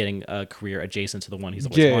like getting a career adjacent to the one he's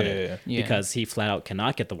always Yeah, wanted, yeah, yeah. because he flat out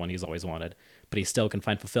cannot get the one he's always wanted, but he still can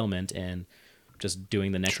find fulfillment in just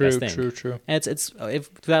doing the next True, best thing. true. And it's through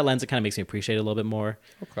that lens, it kind of makes me appreciate it a little bit more.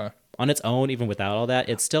 Okay. On its own, even without all that,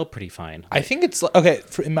 it's still pretty fine. I think it's okay.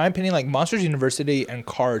 In my opinion, like Monsters University and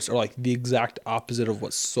Cars are like the exact opposite of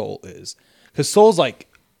what Soul is, because Soul's like,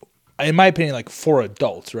 in my opinion, like for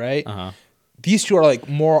adults, right? Uh-huh. These two are like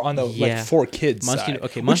more on the like Yeah. for kids Monster- side.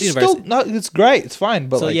 okay, which Monster is University- still not. It's great. It's fine.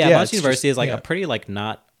 But So like, yeah, yeah, Monster it's University just- is like yeah. a pretty like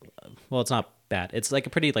not, well, it's not bad. It's like a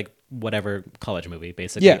pretty like whatever college movie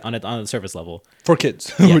basically Yeah. on the surface level. for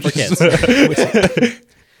kids. Yeah, which for is- kids.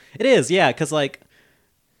 It is, yeah, because like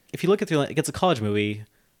if you look at through, like, it's a college movie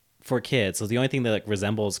for kids, so the only thing that like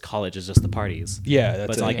resembles college is just the parties. Yeah, but that's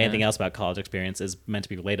it's it. not like Yeah. anything else about college experience is meant to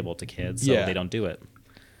be relatable to kids, so Yeah. they don't do it.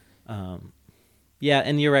 Yeah,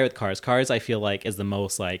 and you're right with Cars. Cars, I feel like, is the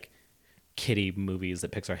most like kiddie movies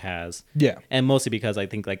that Pixar has. Yeah. And mostly because I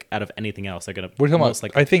think like out of anything else, they're gonna We're talking most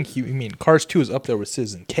about. like I think you mean Cars 2 is up there with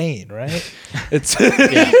Citizen Kane, right? It's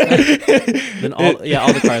then all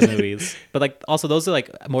the Cars movies. But like also those are like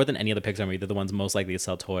more than any other Pixar movie, they're the ones most likely to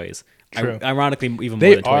sell toys. True. Ironically, even more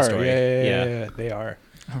they than Toy are. Story. Yeah, they are.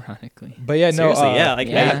 Ironically. But yeah, no. Seriously, yeah, like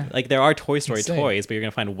yeah. like there are Toy Story Insane. toys, but you're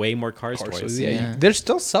gonna find way more Cars Cars, toys. yeah, Yeah. they're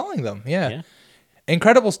still selling them. Yeah. Yeah.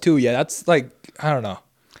 Incredibles 2. Yeah, that's like I don't know.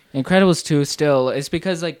 Incredibles 2 still, it's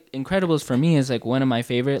because like Incredibles for me is like one of my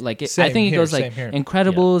favorite. Like I Same think it here, goes like same here.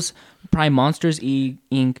 Incredibles, probably Monsters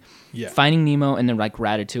Inc., Yeah. Finding Nemo, and then like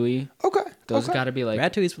Ratatouille. Okay. Those okay. got to be like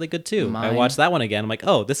Ratatouille's really good too. I Mine. watched that one again. I'm like,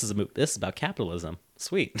 oh, this is about capitalism.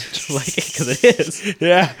 Sweet, like because it is.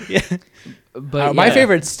 Yeah. Yeah, But My yeah.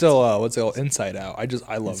 favorite's still what's it called? Inside Out. I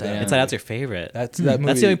love Inside that. Out. Inside Out's your favorite. That's that movie.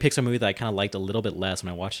 That's the only Pixar movie that I kind of liked a little bit less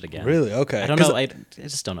when I watched it again. Really? Okay. I don't 'Cause know. I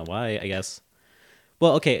just don't know why. I guess.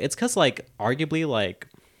 Well, okay, it's because like arguably like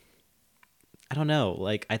I don't know.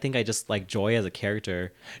 Like I think I just like Joy as a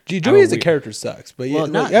character. Joey as a we- character sucks, but Well,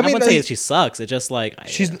 yeah, not, like, I wouldn't say like, she sucks. It just like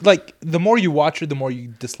she's like the more you watch her, the more you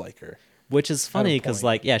dislike her. which is funny because point.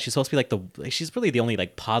 like yeah, she's supposed to be like she's really the only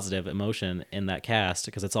like positive emotion in that cast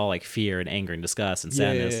because it's all like fear and anger and disgust and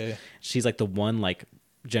Yeah, yeah, sadness. yeah. She's like the one like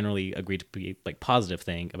generally agreed to be like positive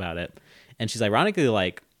thing about it, and she's ironically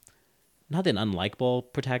like not an unlikable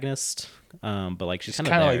protagonist, but like she's Kind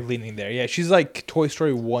kind of of like leaning there. Yeah, she's like Toy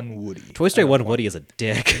Story 1 Woody. Toy Story I don't 1 know. Woody is a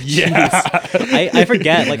dick. Yeah. Jeez. I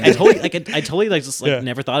forget. Like I totally like just like Yeah.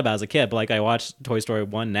 never thought about it as a kid, but like I watched Toy Story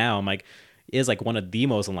 1 now. I'm like, is like one of the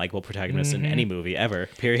most unlikable protagonists in any movie ever.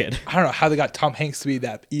 Period. I don't know how they got Tom Hanks to be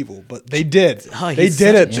that evil, but they did. Oh, they he's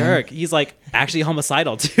did such it. a jerk. He's like actually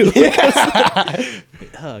homicidal too.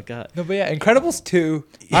 Oh god. No, but yeah, Incredibles 2.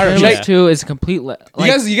 I don't know. Incredibles Yeah. 2 is a complete.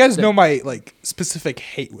 You guys know my like specific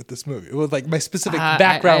hate with this movie, with like my specific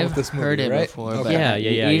background I've with this movie, heard it right? before, Okay. but Yeah.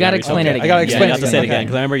 You gotta explain Okay, it I again. gotta Yeah, explain you it have to say it again. again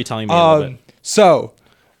because I remember you telling me a little bit. So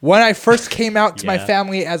when I first came out to my Yeah.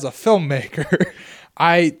 family as a filmmaker,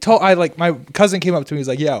 my cousin came up to me. He's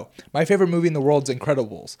like, "Yo, my favorite movie in the world is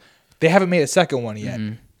Incredibles. They haven't made a second one yet.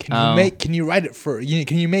 Can you write it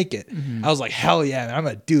can you make it?" I was like, "Hell yeah, man, I'm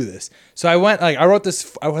gonna do this." So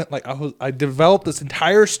I developed this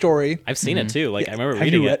entire story. I've seen it too. Like I remember Have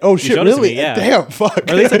reading you it. read? Oh You shit, showed it to really? me, yeah. Damn, fuck. Or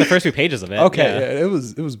at least like the first few pages of it. Okay, Yeah.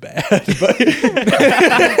 yeah, it was bad, but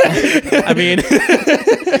I mean,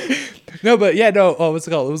 no, but yeah, no. Oh, what's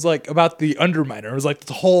it called? It was like about the Underminer. It was like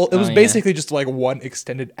the whole. It was yeah. basically just like one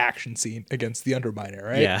extended action scene against the Underminer,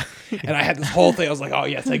 right? Yeah. And I had this whole thing. I was like, oh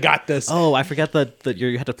yes, I got this. oh, I forgot that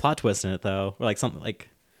you had a plot twist in it though, or like something like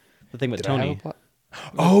the thing with Did I have Tony. a plot?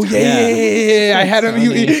 Oh yeah. I had him.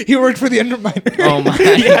 He worked for the Underminer. Oh my!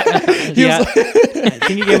 Yeah, I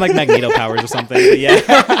think you gave him like Magneto powers or something. But yeah.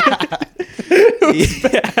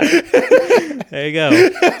 There you go.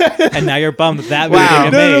 And now you're bummed that movie Wow.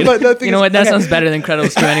 didn't get made. but the thing You know is, what? That okay, sounds better than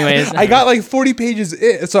Incredibles 2, anyways. I got like 40 pages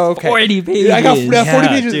in, so okay. 40 Yeah, I got pages. 40 Yeah,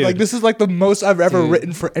 pages. dude. Like this is like the most I've ever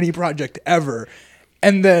written for any project ever.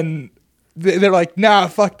 And then they're like, nah,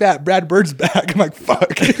 fuck that. Brad Bird's back. I'm like,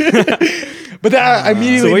 fuck. But then I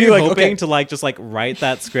immediately So were you knew, like, hoping okay, to like just like write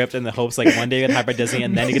that script in the hopes like one day you get hired by Disney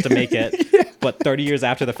and then you get to make it? But 30 years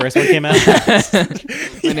after the first one came out.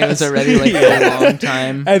 When it was already like a long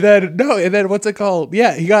time. and then what's it called?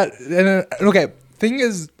 Yeah, he got, and then, okay, thing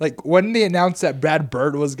is, like, when they announced that Brad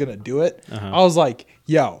Bird was going to do it, I was like,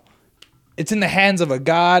 yo, it's in the hands of a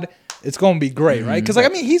god. It's going to be great, right? Because, like, I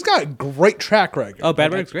mean, he's got a great track record. Oh,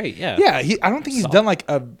 Brad Like, Bird's great. Yeah. Yeah, I don't think he's done, like,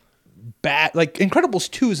 a bad, like,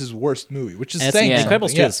 Incredibles 2 is his worst movie, which is And saying yeah. something.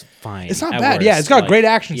 Incredibles 2 Yeah. is fine. It's not at bad. worst. Yeah, it's got Like, great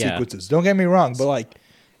action yeah. sequences. Don't get me wrong, but, like,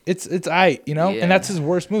 it's you know? Yeah. And that's his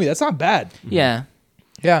worst movie. That's not bad. Yeah.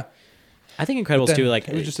 Yeah. I think Incredibles Then 2, like,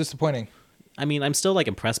 it was just disappointing. I mean, I'm still like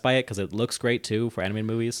impressed by it because it looks great too for animated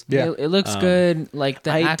movies. Yeah. It looks good. Like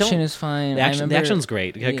the I action don't- is fine. The I action's remember-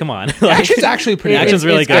 great. Yeah. Come on. The action's actually pretty The good. action's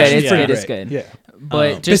really it's good. It's Yeah. good. It's Great. good. Yeah.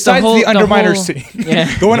 But just Besides the Underminer whole- scene,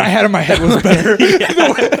 Yeah. the one I had in my head was better.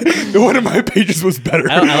 The one in my pages was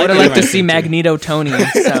better. I I would have the liked to Underminer see scene, too. Magneto Tony.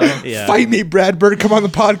 So Yeah. Fight me, Brad Bird. Come on the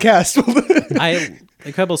podcast.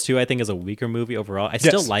 Incredibles 2, I think, is a weaker movie overall. I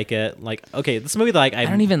still Yes. like it. Like, okay, this movie, like, I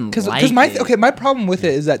don't even Because like my it. my problem with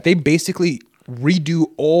it is that they basically redo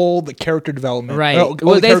all the character development. Right. all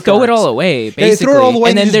Well, the they character throw it arcs. all away, They basically. throw it all away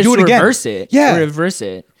and and then just there's do it again. reverse it. Yeah. Reverse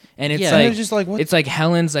it. and it's Yeah. like It's just like, what? it's like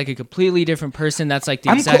Helen's like a completely different person. That's like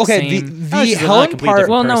the I'm exact okay. same. No, The she's not a Helen complete part. different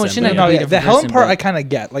Well, no, person, she didn't but- No, be a yeah, the different Helen person, part but- I kind of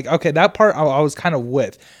get. Like, okay, that part I was kind of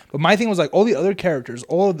with, but my thing was like all the other characters,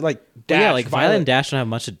 all of, like Dash, Well, yeah, like Violet and Violet, Dash don't have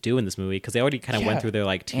much to do in this movie because they already kind of Yeah. went through their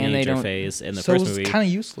like And they teenager don't- phase in the so it first was movie. kind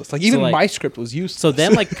of useless. Like even like- my script was useless. So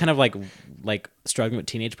them like kind of like struggling with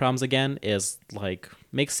teenage problems again is like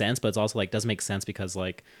makes sense, but it's also like doesn't make sense because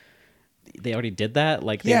like they already did that.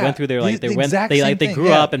 Like they Yeah, went through their like the they went exact they same like they thing, grew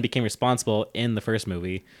yeah. up and became responsible in the first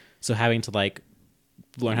movie. So having to like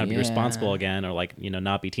learn how to be Yeah. responsible again or like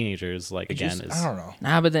not be teenagers like again Just- is I don't know.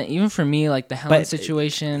 Nah, but then even for me, like the Helen But-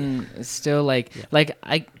 situation is still like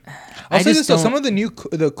I I'll say just this though: don't- some of the new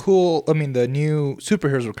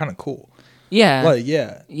superheroes were kind of cool. yeah Like,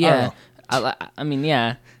 yeah, yeah I mean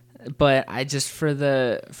yeah, but I just for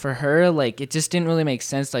her like it just didn't really make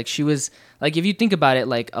sense. Like she was like, if you think about it,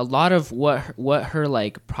 like a lot of what her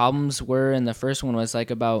like problems were in the first one was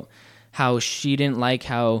like about how she didn't like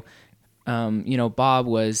how Bob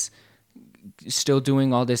was still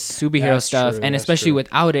doing all this superhero That's stuff, true, and that's especially true.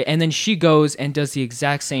 without it, and then she goes and does the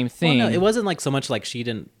exact same thing. Well, no, it wasn't like so much like she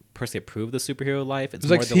didn't personally approve the superhero life. It's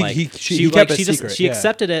was like more than he- like he- she like, kept it she just secret, she yeah.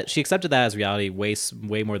 accepted it. She accepted that as reality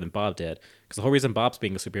way more than Bob did. Because the whole reason Bob's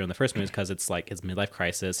being a superhero in the first movie is because it's like his midlife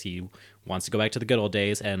crisis. He wants to go back to the good old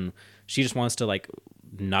days, and she just wants to like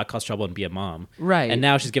not cause trouble and be a mom. Right. And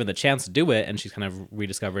now she's given the chance to do it, and she's kind of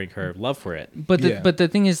rediscovering her love for it. But the Yeah. but the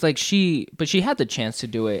thing is, like she had the chance to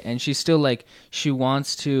do it, and she's still like she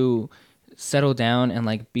wants to settle down and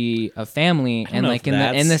like be a family. And know like if in the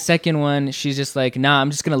that's- second one, she's just like, nah, I'm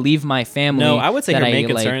just gonna leave my family. No, I would say that her main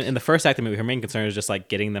like- concern in the first act of the movie, her main concern is just like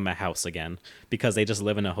getting them a house again because they just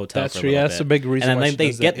live in a hotel. That's for a true. little Yeah, bit. that's a big reason And why then she they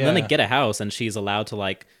does get it, then they yeah. get a house, and she's allowed to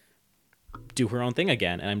like do her own thing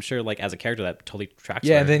again. And I'm sure like as a character that totally tracks.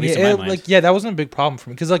 Yeah, her, and then at least in my it, mind. like that wasn't a big problem for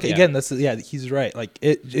me because like Yeah. again he's right. Like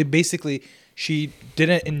it basically she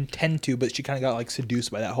didn't intend to, but she kind of got like seduced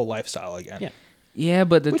by that whole lifestyle again. Yeah. Yeah,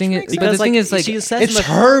 but the Which thing is, makes but the Because, thing like, is, like, she says It's in the-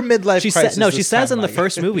 her midlife She crisis. said no. She this says time, in the like-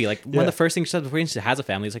 first movie, like one Yeah. of the first things she says before she has a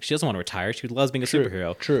family is like she doesn't want to retire. She loves being a True,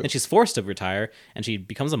 superhero. true. And she's forced to retire, and she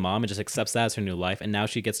becomes a mom and just accepts that as her new life. And now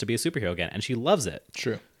she gets to be a superhero again, and she loves it.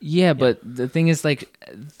 True. yeah, but the thing is, like,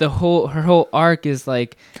 her whole arc is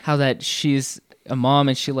like how that she's a mom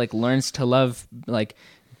and she like learns to love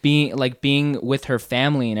being with her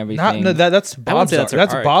family and everything. That's I wouldn't Bob's say arc. that's her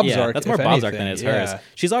That's arc. Bob's Yeah, arc. That's more if Bob's arc than anything. it's hers. Yeah.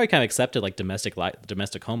 She's already kind of accepted like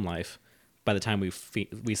domestic home life by the time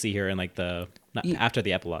we see her in like after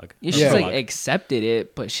the epilogue. Yeah, Or she's Yeah. like prologue. accepted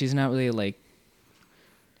it, but she's not really like.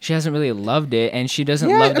 She hasn't really loved it, and she doesn't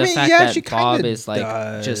Yeah, love I the mean, fact yeah, that she Bob kinda is like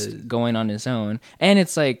does. just going on his own. And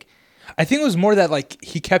it's like, I think it was more that like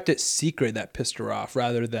he kept it secret that pissed her off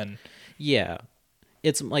rather than Yeah,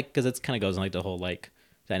 it's like because it kind of goes in like the whole like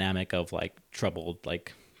dynamic of like troubled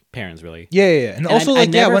like parents really. yeah. And And also I like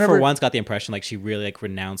never whenever for once got the impression like she really like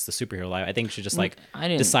renounced the superhero life. I think she just like I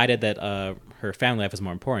didn't- decided that her family life was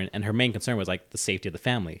more important, and her main concern was like the safety of the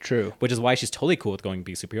family. True. Which is why she's totally cool with going to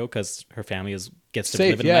be a superhero because her family gets to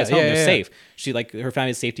Safe, live in yeah, a nice home. yeah, They're yeah. safe. She like her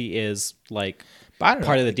family's safety is like But I don't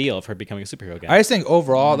part know, of the deal of her becoming a superhero again. I just think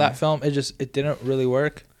overall that film it didn't really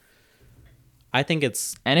work. I think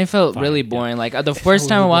it's and it felt Fine, really yeah. boring. Like the first felt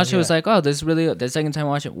time I really watched it, boring, was like, oh, this is really. The second time I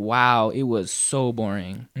watched it, wow, it was so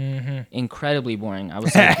boring, incredibly boring. I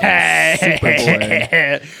was like, super bored.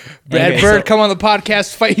 Brad Okay, Bird, so- come on the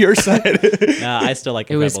podcast, fight your side. nah, I still like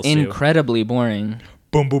It was Incredibles too. incredibly boring.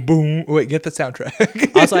 Boom, boom, boom. Wait, get the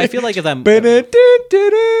soundtrack. Also, I feel like if I'm I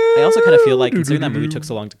I also kind of feel like considering that movie took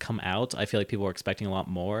so long to come out, I feel like people were expecting a lot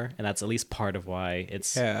more, and that's at least part of why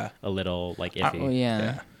it's Yeah. a little like iffy. Oh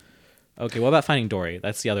yeah. Okay, what about Finding Dory?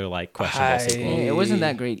 That's the other like questionable sequel. It wasn't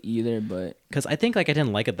that great either, but Because I think like I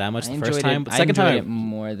didn't like it that much I the first enjoyed time. it. But I second enjoyed time, it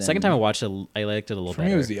more than second time I watched it, I liked it a little For better.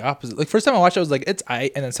 me, it was the opposite. Like first time I watched it, I was like, it's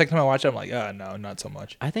aight, and then second time I watched it, I'm like, no, not so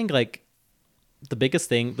much. I think like the biggest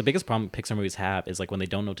problem Pixar movies have is like when they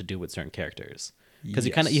don't know what to do with certain characters. Because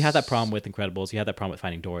you have that problem with Incredibles, you have that problem with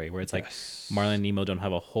Finding Dory, where it's like Marlon and Nemo don't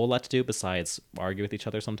have a whole lot to do besides argue with each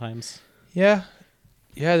other sometimes.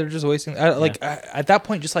 Yeah, they're just wasting. At that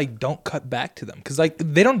point, just like don't cut back to them because like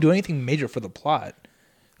they don't do anything major for the plot.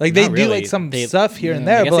 Like they Not do really. like some They- stuff here and I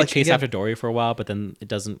there, guess but they like chase again, after Dory for a while, but then it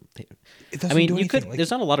doesn't. it doesn't I mean, do you anything. could. Like, There's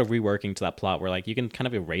not a lot of reworking to that plot where like you can kind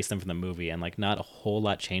of erase them from the movie, and like not a whole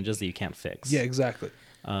lot changes that you can't fix. yeah, exactly.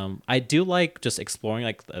 I do like just exploring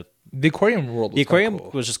like The aquarium world. Was the aquarium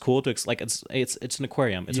cool. was just cool to like it's an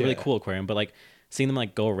aquarium. It's a really Yeah. cool aquarium, but like seeing them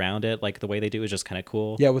like go around it, like the way they do is just kind of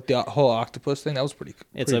cool. Yeah, with the whole octopus thing, that was pretty.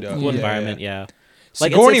 It's pretty a dope. cool environment. Yeah.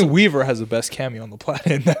 Sigourney it's- Weaver has the best cameo on the planet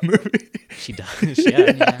in that movie. she does.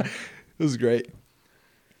 Yeah. yeah. It was great.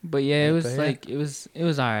 But yeah, it was Yeah. like it was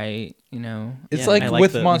alright, you know. It's Yeah, like I like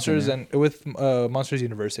with the- Monsters and with Monsters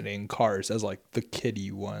University and Cars as like the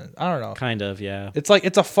kiddie one. I don't know. Kind of, yeah. It's like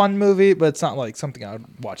it's a fun movie, but it's not like something I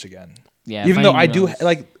would watch again. Yeah, Even though Finding I do Nemo's-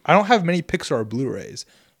 like, I don't have many Pixar Blu-rays,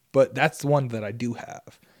 but that's the one that I do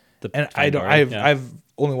have. And I don't. Finding Dory, I've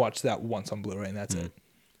only watched that once on Blu-ray, and that's it.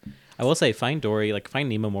 I will say Find Dory, like Find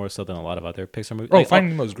Nemo more so than a lot of other Pixar movies. Oh, Like,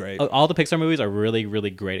 Finding Nemo's great. all the Pixar movies are really, really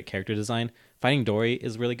great at character design. Finding Dory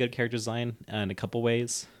is really good character design in a couple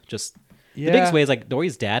ways. Just the biggest way is like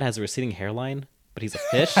Dory's dad has a receding hairline, but he's a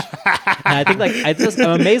fish. And I think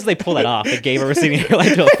I'm amazed they pulled that off. They gave a receding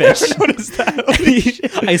hairline to a fish. What is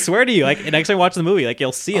that? I swear to you, like next time you watch the movie, like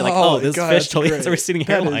you'll see it, like, oh, my this God, fish that's totally has a great. receding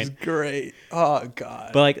That hairline. is great. Oh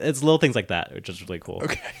God. But like it's little things like that, which is really cool.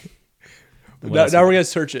 Okay. What Now, else now is we're there? gonna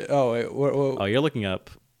search it. Oh wait, Oh, you're looking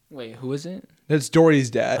up. Wait, who is it? that's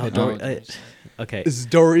Dory's dad. Oh, Dory. okay. Okay, This is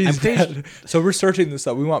Dory's I'm pretty dad. So we're searching this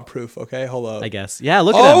up. We want proof. Okay, hold up. I guess. Yeah,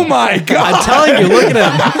 look at Oh him. my God. I'm telling you, look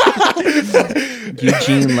at him.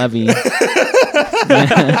 Eugene Levy.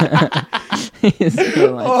 He's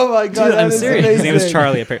so like- Oh my God. Dude, I'm that is serious. His name is amazing.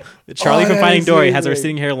 Charlie. Apparently. Charlie Oh, from that Finding is Dory has a amazing.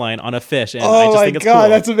 receding hairline on a fish, and I Oh just my think it's God, cool.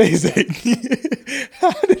 that's amazing.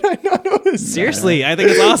 How did I not notice? Seriously, I think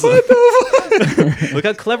it's awesome. Look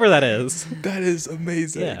how clever that is. That is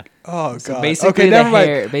amazing. Yeah. Oh God. basically okay, the never mind.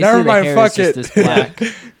 hair- basically Never the mind. hair Fuck is it. just this black.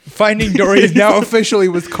 Finding Dory is now officially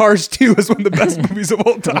with Cars 2 as one of the best movies of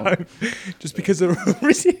all time, just because of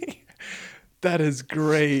receding. That is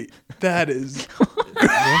great. That is.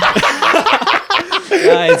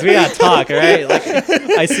 Guys, we gotta talk, all right? Like,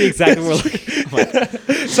 I see exactly what we're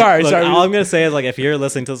looking. Sorry. Look, sorry. all I'm gonna say is, like, if you're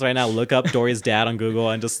listening to this right now, look up Dory's dad on Google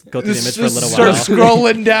and just go through the image Just for a little start while.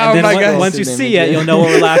 scrolling down. And I then guess. once you Image, see it, yeah. you'll know what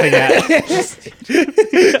we're laughing at.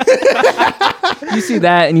 You see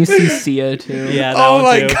that, and you see Sia too. Yeah, that Oh one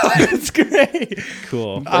my too. God, that's great.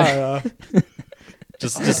 Cool. I don't know.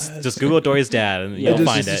 Just Google Dory's dad and Yeah, you'll just-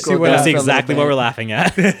 find just it. see what You'll see happens. exactly what we're laughing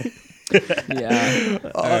at. Yeah.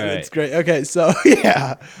 Oh, right. that's great. Okay, so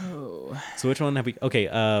yeah. So which one have we? Okay,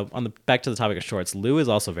 on the back to the topic of shorts, Lou is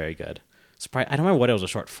also very good. I don't remember what it was a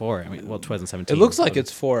short for. I mean, well, 2017. It looks like so-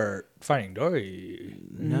 it's for Finding Dory.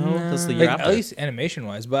 no, that's the year Like, after. at least animation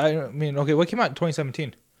wise, but I mean, okay, what came out in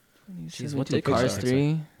 2017? Jeez, We what did did Cars Pixar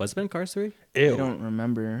 3? Was it been Cars 3? I Ew. don't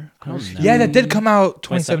remember. Cars know. Yeah, that 3. did come out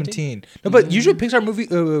 2017? 2017. No, but usually Pixar movie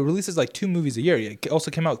releases like 2 movies a year. It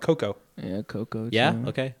also came out with Coco. Yeah, Coco. Yeah. too.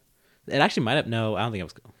 Okay. It actually might have. No, I don't think it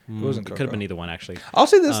was. It wasn't It could Coco. have been either one actually. I'll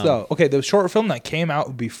say this though. Okay, the short film that came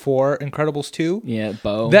out before Incredibles 2. Yeah,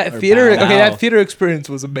 Bo. That or theater, Bao. okay, Wow. that theater experience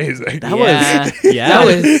was amazing. That Yeah. was. Yeah. That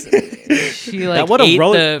was. She like what a ate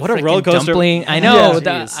roller- the what a freaking roller coaster- dumpling. I know. Yeah.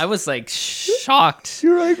 That, Jeez. I was like shocked.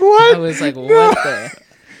 You're like, what? I was like, what the?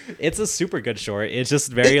 It's a super good short. It's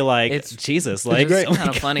just very like It's- Jesus. It Like was kind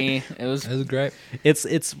of funny. It was. That was great.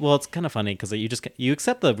 it's kind of funny because you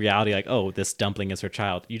accept the reality like, oh, this dumpling is her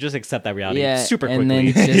child. You just accept that reality Yeah, super and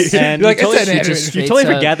quickly. then just- and You're like, you totally, it's an you anime. just- Straight you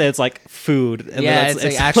totally up. forget that it's like food. And Yeah, then it's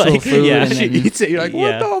like actual food Yeah, and She then- eats it. You're like, what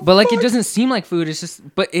Yeah. the But like, fuck? it doesn't seem like food. It's just,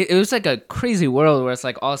 but it was like a crazy world where it's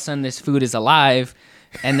like all of a sudden this food is alive,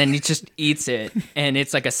 and then it just eats it, and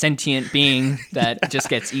it's like a sentient being that just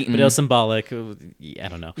gets eaten. but it was symbolic. I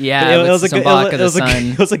don't know. Yeah, But it was symbolic of the sun.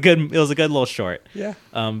 It was a good little short. Yeah.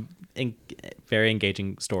 Very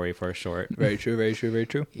engaging story for a short. Very true, very true, very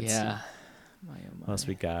true. Yeah. What else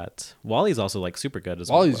we got? Wally's also like super good as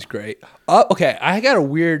Wally's well. great. Okay, I got a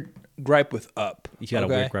weird gripe with Up. You got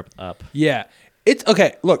okay? a weird grip up. Yeah. It's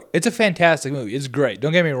okay. Look, it's a fantastic movie. It's great.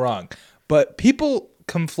 Don't get me wrong. But people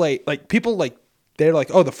conflate, they're like,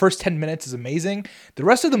 oh, the first 10 minutes is amazing. The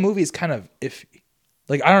rest of the movie is kind of iffy.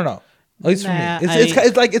 Like, I don't know. At least Nah, for me. I-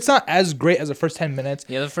 It's like, it's not as great as the first 10 minutes.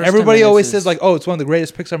 Yeah, the first 10 Everybody minutes always is- says, like, oh, it's one of the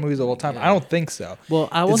greatest Pixar movies of all time. I don't think so. Well,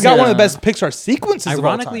 I will It's got say, one of the best Pixar sequences of all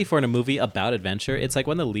Ironically, time. for a movie about adventure, it's like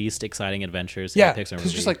one of the least exciting adventures Yeah, in a Pixar movie.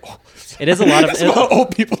 it's just like, oh, it is a lot of. it's about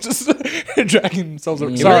old people just dragging themselves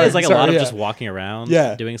around. It Sorry, really is like a lot of yeah. just walking around,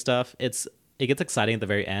 Yeah. doing stuff. It gets exciting at the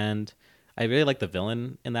very end. I really like the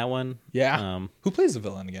villain in that one. Yeah. Who plays the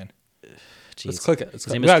villain again? Geez. Let's click it. Let's His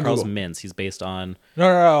click. name We is gotta Charles Google. Mintz. He's based on.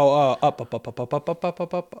 No. Up.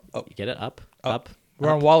 Oh, You get it? Up. we're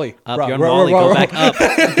on Wally. Up. Rob, You're on row, Wally. row, Go row. back up.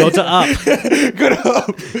 Go to up. Go to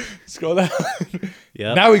up. Scroll down.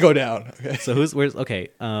 Yep. Now we go down. Okay. So where's okay?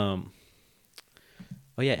 Oh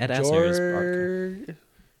yeah, Ed Asner is Barker. George.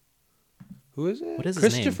 Who is it? What is his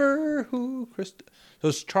name? Christopher? Who? So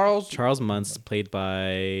it's Charles. Charles Muntz, played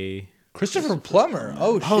by. Christopher Plummer.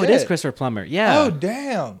 Oh shit. Oh, it is Christopher Plummer. Yeah. Oh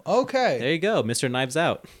damn. Okay. There you go, Mr. Knives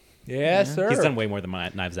Out. Yes, sir. He's done way more than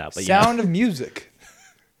Knives Out, but yeah. Sound of Music.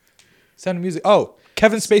 Sound of Music. Oh,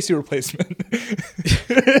 Kevin Spacey replacement.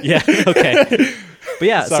 Yeah. Okay. But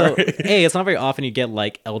yeah, so Sorry. it's not very often you get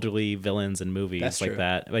like elderly villains in movies That's like true.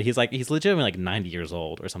 that. But he's legitimately like 90 years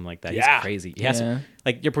old or something like that. Yeah. He's crazy. He has Yeah.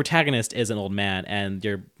 like your protagonist is an old man, and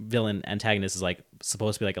your villain antagonist is like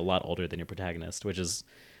supposed to be like a lot older than your protagonist, which is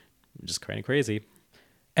just kind of crazy.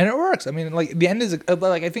 And it works. I mean, like the end is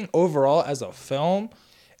like I think overall as a film,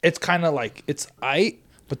 it's kind of like it's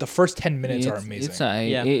but the first 10 minutes are amazing.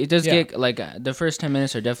 Yeah. It does Yeah. get like the first 10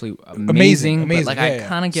 minutes are definitely amazing. Amazing, But like yeah, I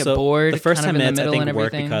kind of get So bored. The first kind 10 of in minutes the I middle think and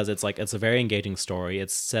work everything. because it's a very engaging story.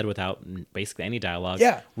 It's said without basically any dialogue.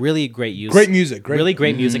 Yeah. Really great use. Great music. Really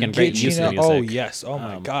great music and great use of the Giacchino, music. oh yes. Oh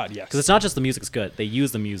my God, yes. Because it's not just the music's good. They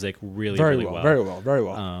use the music really, very really well, well. very well, very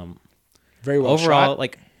well, very well. Overall, shot.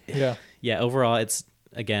 like, yeah. overall, it's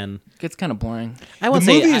again. Gets kind of boring. I won't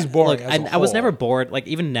The say movie is boring Look, as a I was whole. never bored. Like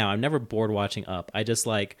even now, I'm never bored watching Up. I just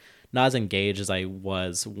like not as engaged as I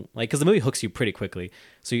was. Like because the movie hooks you pretty quickly,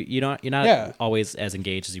 so you're not Yeah. always as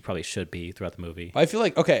engaged as you probably should be throughout the movie. I feel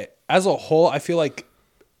like as a whole, I feel like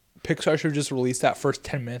Pixar should just release that first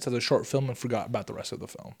 10 minutes as a short film and forgot about the rest of the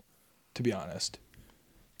film. To be honest,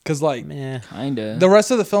 because like Meh. Kinda. the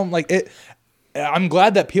rest of the film, like it. I'm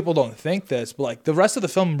glad that people don't think this, but like the rest of the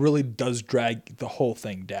film really does drag the whole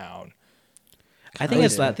thing down. I think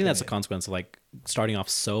that's a consequence of like starting off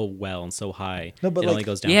so well and so high. No, but it like- only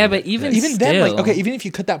goes down. Yeah, from but there. even Even then, like, still. okay, even if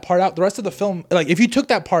you cut that part out, the rest of the film, like, if you took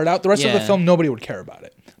that part out, the rest of the Yeah. film, nobody would care about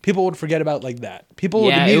it. People would forget about like that. People would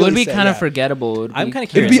yeah, it immediately would be say, kind of yeah. forgettable. It would I'm be- kind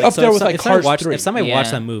of It'd curious. be up there so- with, so like, if somebody Cars watched, 3. if somebody watched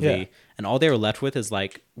Yeah. that movie Yeah. and all they were left with is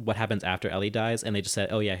like what happens after Ellie dies, and they just said,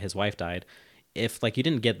 "Oh yeah, his wife died." If like you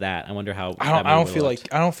didn't get that, I wonder how. I don't feel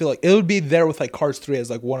like it would be there with like Cars 3 as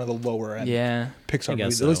like one of the lower end Yeah. Pixar I guess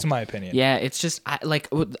movies, so. at least in my opinion. Yeah, it's just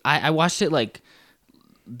I watched it like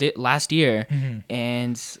last year,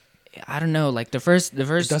 and I don't know, like the first It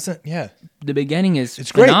doesn't. Yeah, the beginning is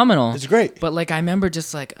It's great. phenomenal. It's great. But like I remember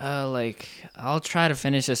just like I'll try to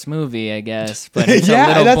finish this movie, I guess, but it's Yeah, a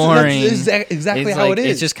little that's boring. exactly It's how like, it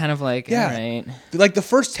is. It's just kind of like Yeah. all right. like the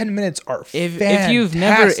first 10 minutes are If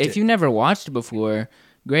you've never watched it before,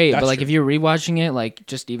 great. That's but like true. if you're rewatching it, like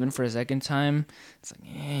just even for a second time, it's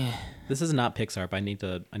like this is not Pixar, but I need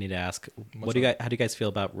to ask, how do you guys feel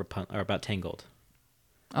about about Tangled?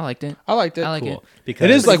 I liked it. I liked it. I like Cool. it. Because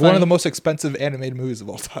It is like one funny. of the most expensive animated movies of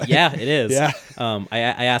all time. yeah, it is. Yeah. I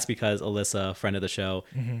asked because Alyssa, friend of the show,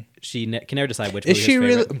 she can never decide which. Is movie she her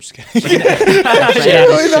really? favorite. I'm just kidding.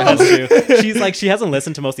 That's true. She's like she hasn't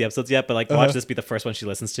listened to most of the episodes yet, but like watch this be the first one she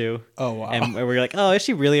listens to. Oh, wow. And we're like, oh, is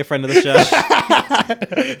she really a friend of the show?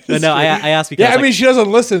 But no, I asked because Yeah, I like, mean, she doesn't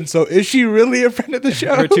listen, so is she really a friend of the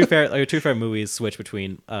show? her two favorite movies switch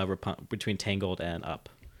between between Tangled and Up.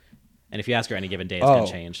 And if you ask her any given day, it's gonna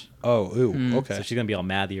change. Oh, ooh, okay. So she's gonna be all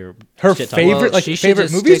mad that you're Her shit talking. favorite, like she should favorite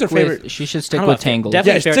just movies stick or favorite? With, she should stick I don't know with about Tangled.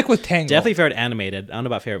 Definitely Yeah, favorite- stick with Tangled. Definitely favorite animated. I don't know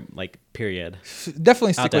about favorite like period. Definitely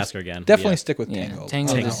I'll stick have to with. ask her again. Definitely Yeah. stick with Yeah, Tangled.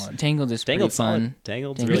 Tangled on that is one. Tangled is pretty Tangled's fun. solid.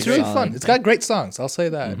 Tangled's Tangled really It's really great. fun. It's got great songs. I'll say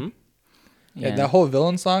that. Yeah, that whole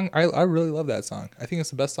villain song, I really love that song. I think it's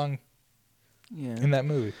the best song Yeah. in that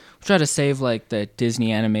movie. Try to save like the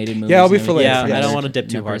Disney animated movies. Yeah, I'll be and for everything later. Yeah, from I don't their want to dip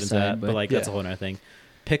too number hard into side, that, but like that's a Yeah. whole other thing.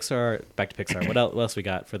 Pixar, back to Pixar. What else we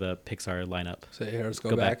got for the Pixar lineup? So here, let's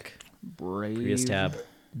Go back. Brave. Previous tab.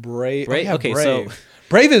 Brave. Brave- Oh, yeah, okay, Brave. so-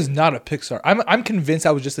 Brave is not a Pixar. I'm convinced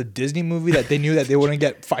that was just a Disney movie that they knew that they wouldn't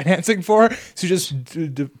get financing for, so just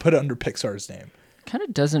to put it under Pixar's name. Kind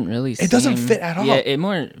of doesn't really. It doesn't seem- fit at all. Yeah, it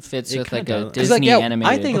more fits It with like kinda a does. Disney It's like, yeah,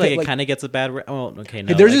 animated. I think Okay, like like- it kind of gets a bad. Oh, okay, no.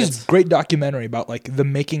 Hey, there's like, this it's- great documentary about like the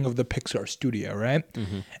making of the Pixar studio, right?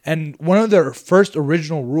 Mm-hmm. And one of their first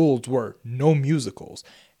original rules were no musicals.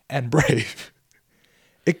 And Brave,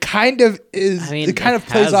 it kind of is. I mean, it kind it of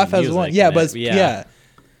plays has off as music one. Yeah, in but it, it's, yeah. yeah.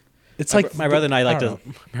 It's like my brother and I like don't to.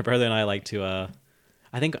 know. My brother and I like to.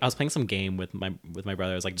 I think I was playing some game with my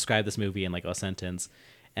brother. I was like, describe this movie in like a sentence.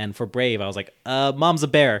 And for Brave, I was like, "Mom's a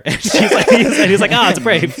bear." And she's like, he's like, "Oh, it's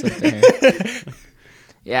Brave."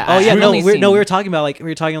 Yeah. Oh yeah, I've no, only we seen- were talking about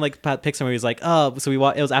Pixar movies. Like, oh, so it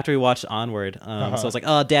was after we watched Onward. So I was like,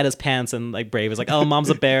 oh, Dad has pants, and like Brave is like, oh, Mom's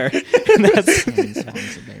a bear. And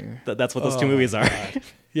that's what those two movies are.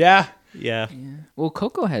 Yeah, Yeah, Well,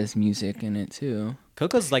 Coco has music in it too.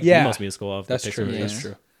 Coco's like Yeah. the most musical of that's the Pixar true. movies. That's Yeah.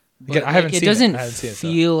 true. But, Again, I haven't like, seen it. Doesn't I haven't seen it, though.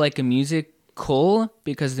 feel like a musical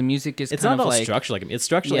because the music is It's kind not of all like structured like it's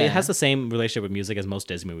structurally. It Yeah. has the same relationship with music as most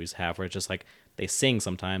Disney movies have, where it's just like they sing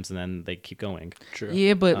sometimes and then they keep going. True.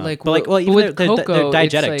 Yeah, but like, But like, well, even with they're Coco, it's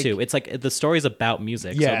diegetic like, too. It's like the story's about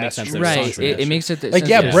music, so Yeah, it makes sense. that's there's right. songs in It makes it Like sense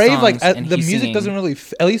yeah, there's Brave. Like songs and the he's music singing. doesn't really,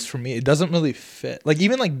 at least for me, it doesn't really fit. Like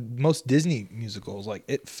even like most Disney musicals, like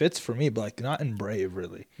it fits for me, but like not in Brave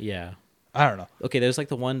really. Yeah, I don't know. Okay, there's like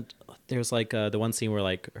the one scene where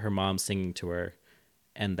like her mom's singing to her,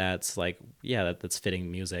 and that's like that's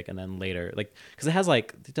fitting music. And then later, like, because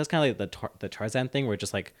it does kind of like the Tarzan thing where it's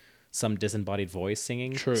just like some disembodied voice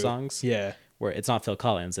singing songs. Yeah. Where it's not Phil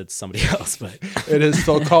Collins, it's somebody else, but It is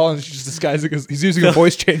Phil Collins just disguising as he's using a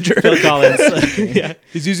voice changer. Phil Collins, yeah,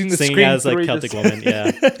 He's using the singing Scream as a 3 Celtic just- woman.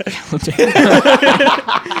 Yeah,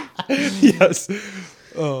 Yes.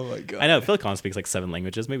 Oh my god. I know Phil Collins speaks like 7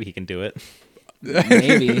 languages. Maybe he can do it.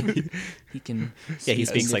 Maybe he can. Yeah, he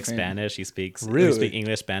speak speaks like different- Spanish. He speaks Really? He speaks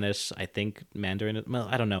English, Spanish. I think Mandarin. Well,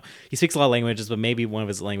 I don't know. He speaks a lot of languages, but maybe one of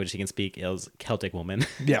his languages he can speak is Celtic woman.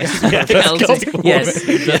 Yeah. Celtic, yes,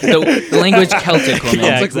 the language Celtic woman.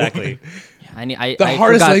 Yeah, exactly. The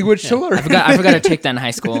hardest language to learn. I forgot to take that in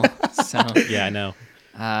high school. So Yeah, I know.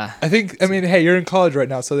 I mean, hey, you're in college right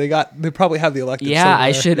now, so they probably have the elective. yeah,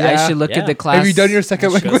 I somewhere. should look Yeah. at the class. Have you done your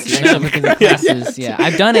second Should go language? see I should look at the classes. Yeah,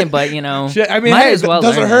 I've done it, but Shit, I mean, might hey, as well it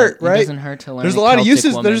doesn't learn hurt, it. right? It doesn't hurt to learn. There's a a lot of Celtic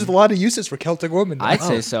uses. woman. There's a lot of uses for Celtic women. now. I'd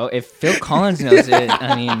say so. If Phil Collins knows it,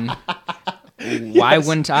 I mean, why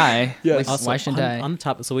wouldn't I? Yes. Like, why shouldn't I? On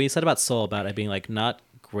top, so what you said about Soul, about it being like not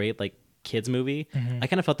great, like kids movie, I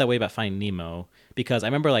kind of felt that way about Finding Nemo, because I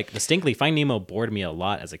remember like distinctly Finding Nemo bored me a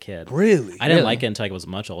lot as a kid. Really? I didn't Really? like it until I was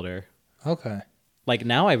much older. Okay. Like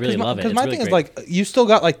now I really love it. Because It's my really thing great. is like you still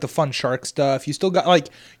got like the fun shark stuff. You still got like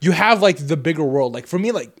you have like the bigger world. Like for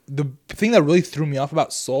me, like the thing that really threw me off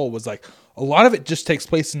about Soul was like a lot of it just takes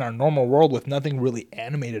place in our normal world with nothing really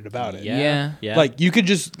animated about it. Yeah. Like you could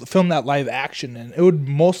just film that live action and it would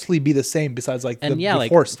mostly be the same besides like and the yeah, like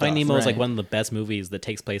before stuff. Finding Nemo is like Right. one of the best movies that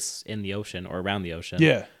takes place in the ocean or around the ocean.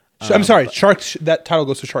 Yeah. I'm sorry, that title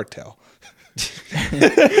goes to Shark Tale.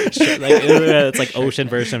 It's like ocean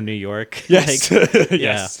version of New York. Yes. Like,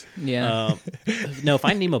 Yes. Yeah. No,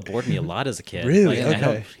 Finding Nemo bored me a lot as a kid. Really? Like, I don't-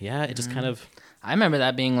 Okay. yeah, it just kind of. I remember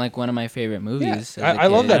that being like one of my favorite movies. Yeah, as a I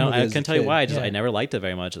love kid. that I, movie I as a can tell you kid. why. Yeah. I never liked it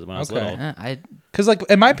very much when I was Okay. little. I Because like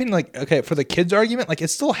in my opinion, like okay, for the kids argument, like it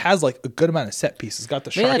still has like a good amount of set pieces. It's got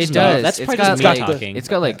the Yeah, shark it stuff. does. That's It's probably got, just me like,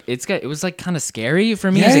 talking. it was like kind of scary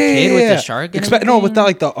for me as a kid with the shark. And No, with everything. the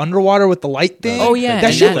like the underwater with the light thing. Oh, yeah, that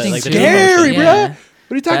and shit that was thing's scary, yeah. bro.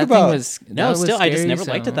 What are you talking That thing about? was No, that was still, I just scary, never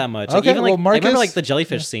liked so- it that much. Okay, Even like well, I remember Marcus- like the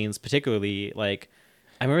jellyfish scenes, particularly. Like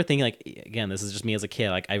I remember thinking like again, this is just me as a kid.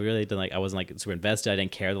 Like I really didn't like. I wasn't like super invested. I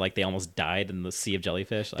didn't care that like they almost died in the sea of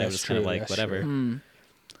jellyfish. I That's was just kind of true, like that's whatever. true.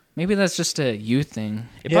 Maybe that's just a youth thing.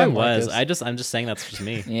 It Yeah, probably was. Marcus. I'm just saying that's just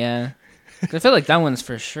me. Yeah. 'Cause I feel like that one's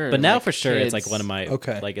for sure. But now like, for sure, it's like kids- one of my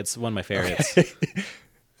Okay. like it's one of my favorites.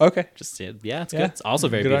 Okay, Just yeah, it's Yeah. good. It's also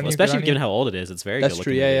very Good on beautiful, you, good especially on given you. how old it is. It's very that's good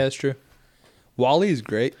true. looking. Yeah, movie. yeah, that's true. Wally is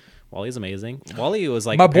great. Wally's amazing. Wally was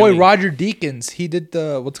like My boy apparently- Roger Deakins, he did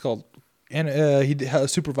the what's it called, and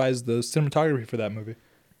supervised the cinematography for that movie.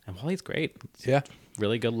 and Wally's great. Yeah,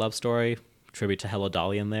 Really good love story. Tribute to Hello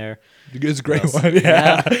Dolly in there. it's a great else? one.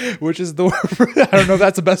 Yeah, which is the I don't know if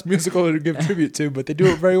that's the best musical to give tribute to, but they do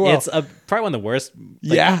it very well. It's probably one of the worst.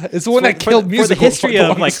 Like, yeah, it's the one that for killed the music history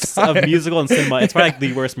of like of musical and cinema. It's probably like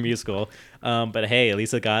the worst musical. But hey, at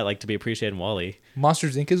least it got like to be appreciated in Wally.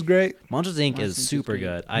 Monsters Inc. is great. Monsters Inc. Monsters is is super great.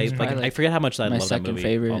 good. I Probably, I like, forget how much I my love that second movie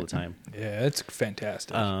favorite. all the time. Yeah, it's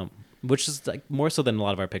fantastic. Which is like more so than a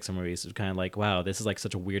lot of our Pixar movies. It's kind of like, wow, this is like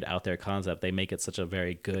such a weird out there concept. They make it such a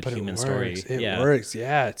very good but human it story. works. It yeah, works.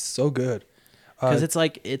 Yeah, it's so good. because it's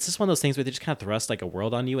like it's just one of those things where they just kind of thrust like a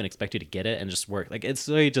world on you and expect you to get it and just work. Like it's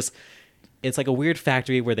really just it's like a weird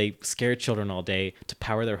factory where they scare children all day to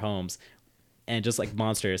power their homes and just like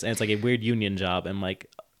monsters, and it's like a weird union job and like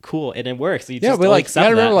cool, and it works. You Yeah, just but don't like accept I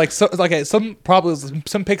remember that. like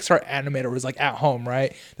some Pixar animator was like at home,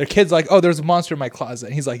 right? Their kid's like, oh, there's a monster in my closet,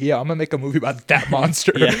 and he's like, yeah, I'm gonna make a movie about that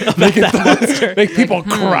monster. Yeah, make people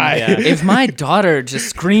cry. Yeah. If my daughter just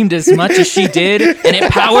screamed as much as she did and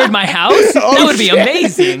it powered my house, that would be shit.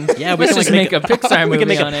 amazing. Yeah, we let's can, just like, make a Pixar movie we can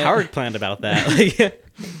make on a it. power plant about that.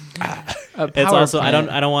 Like, A it's power also plant.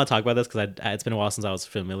 I don't want to talk about this because it's been a while since I was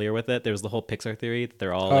familiar with it. There was the whole Pixar theory that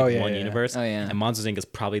they're all Oh, like yeah, one yeah. universe. Oh, yeah. And Monsters Inc. is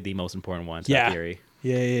probably the most important one to Yeah. that theory.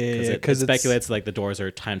 Yeah, It because speculates like the doors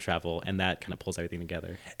are time travel, and that kind of pulls everything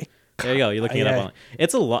together. There you go. You're looking it yeah. up.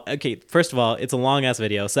 It's a lot. Okay, first of all, it's a long ass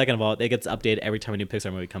video. Second of all, it gets updated every time a new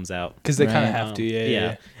Pixar movie comes out. because they kind of Right. have to.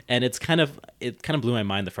 Yeah. And it kind of blew my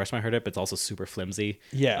mind the first time I heard it, but it's also super flimsy.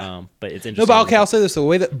 Yeah. But it's No, interesting. but okay, I'll say this: the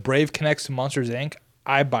way that Brave connects to Monsters Inc.,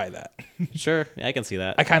 I buy that. Sure, yeah, I can see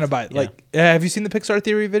that. I kind of buy it. Yeah. Like, have you seen the Pixar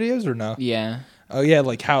theory videos or no? Yeah. Oh yeah,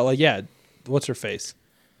 like how? Like yeah, what's her face?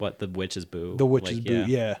 What the witch is boo. The witch's Like, boot.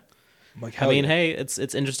 Yeah. Like I hell mean, yeah. hey, it's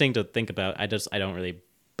interesting to think about. I don't really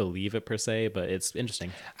believe it per se, but it's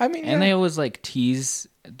interesting. I mean, And they always like tease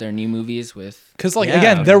their new movies with. Because like Yeah.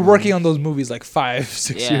 again, they're working on those movies like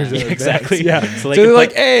 5-6 Yeah. years in Yeah, advance. Exactly. Yeah. So So they they're can like,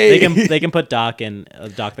 put, hey, they can put Doc in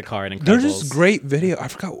Doc the car in Incredibles. they're just great video. I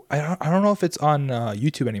forgot. I don't know if it's on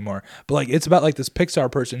YouTube anymore, but like it's about like this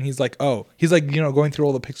Pixar person. He's like going through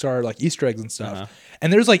all the Pixar like Easter eggs and stuff. Uh-huh.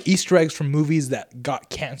 And there's like Easter eggs from movies that got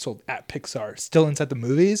canceled at Pixar still inside the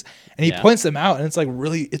movies, and he Yeah. points them out, and it's like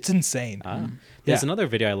really, it's insane. There's Yeah. another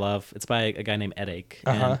video I love. It's by a guy named Ed Ake.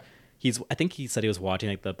 Uh-huh. And I think he said he was watching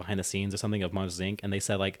like the behind the scenes or something of Monsters Inc. And they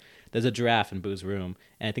said like there's a giraffe in Boo's room,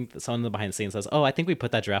 and I think that someone in the behind the scenes says, "Oh, I think we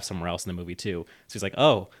put that giraffe somewhere else in the movie too." So he's like,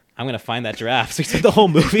 "Oh, I'm gonna find that giraffe." So he spent the whole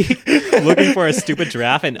movie looking for a stupid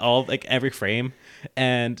giraffe in all like every frame,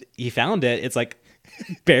 and he found it. It's like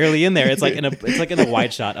barely in there. It's like in a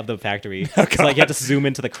wide shot of the factory. So like you have to zoom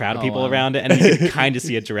into the crowd of people wow. around it, and you can kind of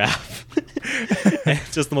see a giraffe.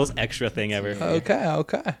 It's just the most extra thing ever.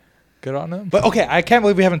 Okay. Good on him. But okay, I can't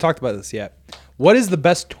believe we haven't talked about this yet. What is the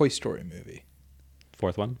best Toy Story movie?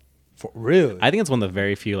 Fourth one. Really? I think it's one of the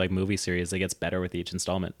very few like movie series that gets better with each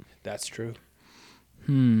installment. That's true.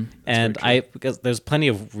 And because there's plenty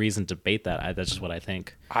of reason to debate that. That's just what I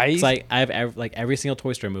think. It's like like every single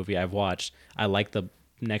Toy Story movie I've watched, I like the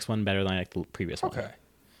next one better than I like the previous one. Okay.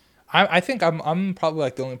 I think I'm probably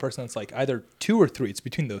like the only person that's like either 2 or 3. It's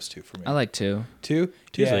between those two for me. I like 2. 2?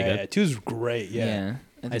 Two's yeah, really good. Yeah, 2's great. Yeah.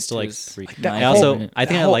 I think still like 2's 3. That I whole- also favorite. I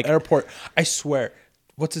think that I whole like airport. I swear.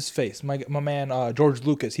 What's his face? My man George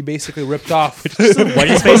Lucas. He basically ripped off. what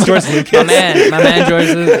is face George Lucas? my man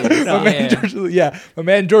George Lucas. My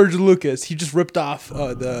man George Lucas. He just ripped off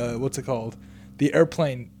the what's it called? The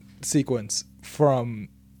airplane sequence from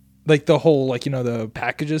like the whole like the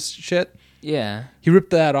packages shit. Yeah. He ripped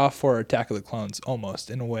that off for Attack of the Clones, almost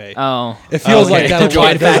in a way. Oh. It feels okay. like that. The like,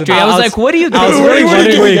 why Droid it doesn't- Factory. I was like, what are you I was doing? really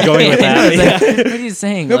wondering where you're going with that. I was like, what are you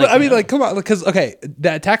saying? No, but I mean, like, come on, because okay,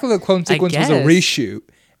 the Attack of the Clone I sequence was a guess. reshoot,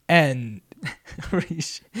 and like,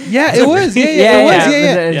 yeah, it was, Yeah, it was,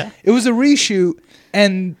 yeah. Yeah. it was a reshoot,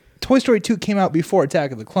 and Toy Story 2 came out before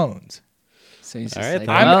Attack of the Clones. so he's just All right, like,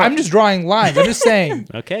 then. well, I'm just drawing lines. I'm just saying.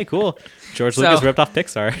 Okay, cool. George So- Lucas ripped off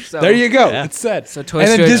Pixar. so There you go. Yeah. It's said. So Toy and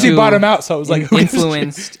then Story Disney 2 bought him out, so I was like, who gives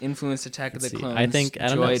a shit? influenced Attack of the Let's see. Clones. I think- I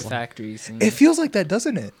don't know. Droid Factory scene. It feels like that,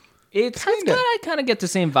 doesn't it? It's kinda. I kind of get the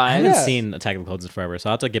same I vibes. haven't Yeah. seen Attack of the Clones in forever, so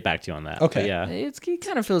I'll have to get back to you on that. Okay. But yeah. It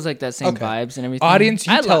kind of feels like that same Okay. vibes and everything. Audience,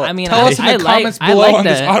 you tell it. I mean, Tell us in the I comments I below like on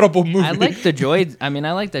this the- Audible movie. I like the droid. I mean,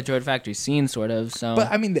 I like the Droid Factory scene, sort of. So.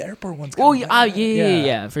 But I mean, the airport one's. Oh kinda yeah, bad.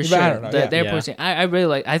 yeah, for But sure. I don't know. The Yeah. airport scene. I really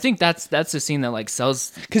like. I think that's the scene that like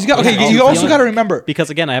sells. Because you Yeah. you also Yeah. got to remember. Because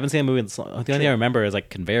again, I haven't seen a movie. The only thing I remember is like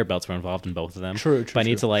conveyor belts were involved in both of them. True, But I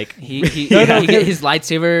need true. to like. His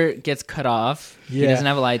lightsaber gets cut off. He Yeah. doesn't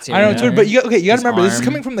have a lightsaber. I know, it's weird, but you got to His remember this is arm.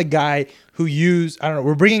 coming from the guy who used. I don't know.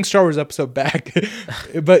 We're bringing Star Wars episode back,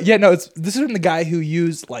 but yeah, no, this is from the guy who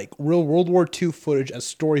used like real World War II footage as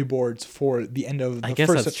storyboards for the end of the I guess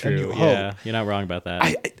first that's A New true. Hope. Yeah, you're not wrong about that.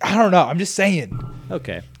 I don't know. I'm just saying.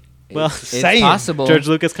 Okay. Well, It's saying. possible. George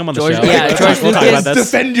Lucas, come on the George- show. yeah, George We'll talk Lucas, about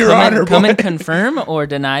this. defend your come honor, and, come boy. and confirm or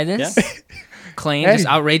deny this claim, Hey. this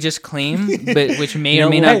outrageous claim, but which may or know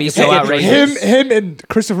may what? not be If so we get outrageous. Him and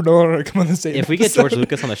Christopher Nolan are come on the same. If we get episode. George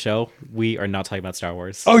Lucas on the show, we are not talking about Star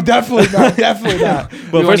Wars. oh, definitely not. Definitely not.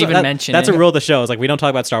 Well, won't first, even mention that's it. a rule of the show. Is like we don't talk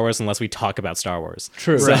about Star Wars unless we talk about Star Wars.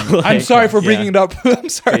 True. So, I'm like, sorry for bringing yeah. it up. I'm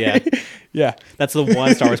sorry. Yeah. Yeah. That's the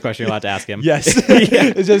one Star Wars question you're allowed to ask him. Yes.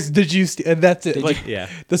 It's just did you? And that's it. Did Like Yeah.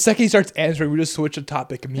 the second he starts answering, we just switch the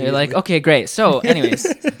topic immediately. You're like, okay, great. So, anyways,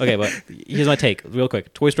 Okay, but here's my take, real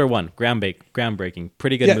quick. Toy Story 1, groundbreaking,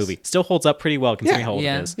 pretty good Yes. movie. Still holds up pretty well considering Yeah. how old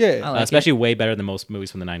Yeah. it is. Yeah. I like Especially way better than most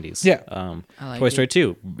movies from the 90s. Yeah. I like Toy Story it.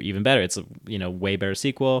 2, even better. It's a way better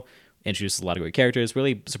sequel. Introduces a lot of great characters.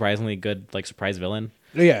 Really surprisingly good, like surprise villain.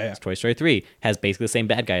 yeah. Toy Story 3 has basically the same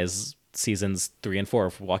bad guy as seasons 3 and 4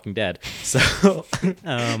 of Walking Dead. So,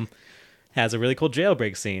 has a really cool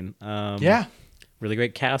jailbreak scene. Yeah. Really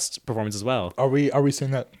great cast performance as well. Are we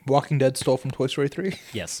saying that Walking Dead stole from Toy Story 3?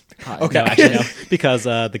 Yes. Okay. No, actually, no. Because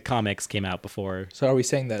the comics came out before. So are we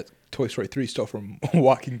saying that Toy Story 3 stole from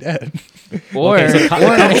Walking Dead? or, Okay,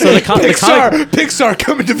 so the Pixar,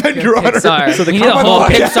 come and defend your honor. Pixar. So the we need a comic- whole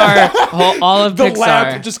Pixar, all of The Pixar.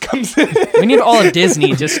 lab just comes in. We need all of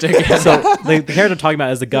Disney just to get So the character I'm talking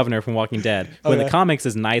about is the governor from Walking Dead, who in the Okay. comics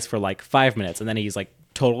is nice for like 5 minutes, and then he's like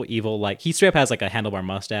total evil. Like he straight up has like a handlebar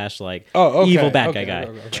mustache, like Oh, okay, evil bad okay, guy.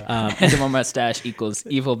 okay. Handlebar mustache equals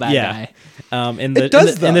evil bad Yeah. guy. In the It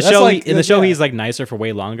does, in the though. show, That's like- in the show, yeah. he's like nicer for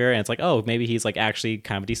way longer, and it's like, oh, maybe he's like actually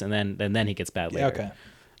kind of decent, and then he gets bad later. Okay.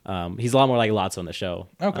 He's a lot more like Lotso in the show.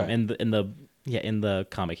 Okay. In the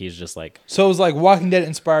comic, he's just like So it was like Walking Dead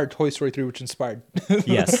inspired Toy Story 3, which inspired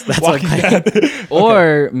yes, that's Walking like Dead.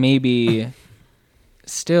 Or maybe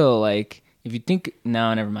still, like, if you think,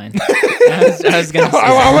 no, never mind. I was gonna say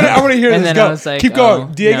I want to hear and this. then Go. I was like, keep going,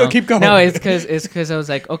 oh, Diego. no. Keep going. No, it's because I was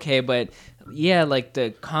like, okay, but yeah, like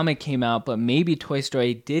the comic came out, but maybe Toy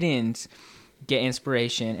Story didn't get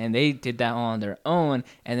inspiration, and they did that all on their own.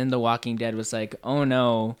 And then The Walking Dead was like, oh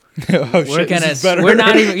no, we're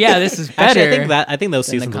not even. Yeah, this is better. Actually, I think those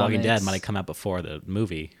than the seasons of The Walking Dead comics. might have come out before the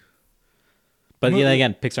movie. But yeah,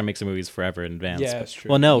 again, Pixar makes their movies forever in advance. Yeah, that's true.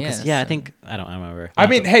 Well, no, Yeah, because so- I think I don't remember. I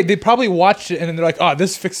mean, hey, they probably watched it and then they're like, "Oh,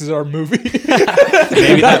 this fixes our movie."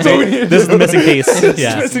 maybe this is the missing piece.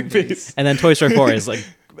 Yeah, Missing piece. and then Toy Story 4 is like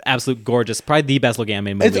absolute gorgeous, probably the best looking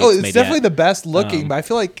animated movie. It's made definitely yet. the best looking, but I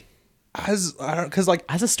feel like because like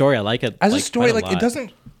As a story, I like it. as a like, story, quite like it lot.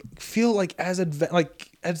 doesn't feel like as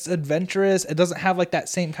adventurous. It doesn't have like that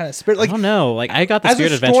same kind of spirit. Like I don't know. Like I got the as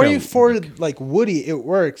Spirit a Adventure. story for like Woody, it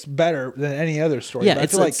works better than any other story. Yeah, But I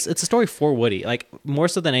it's feel like it's a story for Woody. Like more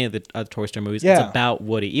so than any of the other Toy Story movies. Yeah. It's about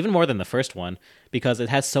Woody, even more than the first one, because it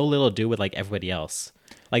has so little to do with like everybody else.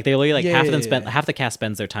 Like they literally half the cast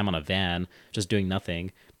spends their time on a van just doing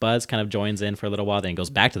nothing. Buzz kind of joins in for a little while, then goes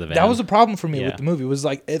back to the van. that was a problem for me Yeah. with the movie. Was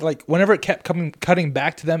like it like whenever it kept cutting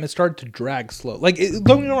back to them, it started to drag slow. Like don't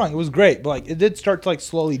get me wrong, it was great, but like it did start to like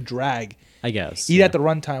slowly drag. I guess. Eat at the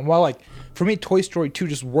runtime. While like for me, Toy Story 2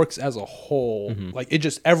 just works as a whole. Mm-hmm. Like it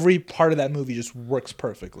just every part of that movie just works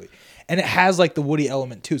perfectly, and it has like the Woody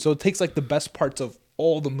element too. So it takes like the best parts of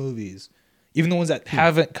all the movies, even the ones that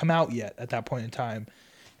haven't come out yet at that point in time,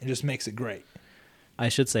 and just makes it great. I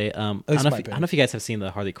should say, I least don't my know opinion. if you guys have seen the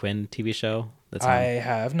Harley Quinn TV show. That's I on.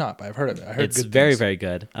 have not, but I've heard of it. I heard It's good very things. very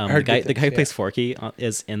good. The heard guy good who things, plays Forky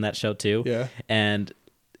is in that show too. Yeah. And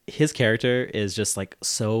his character is just like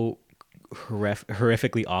so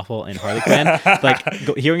horrifically awful in Harley Quinn. Like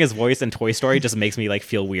hearing his voice in Toy Story just makes me like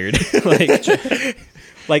feel weird.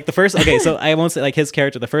 Like the first, okay, so I won't say like his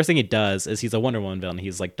character. The first thing he does is he's a Wonder Woman villain.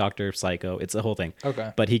 He's like Dr. Psycho. It's a whole thing.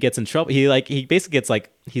 Okay. But he gets in trouble. He basically gets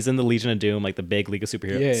like he's in the Legion of Doom, like the big League of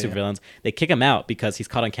supervillains. They kick him out because he's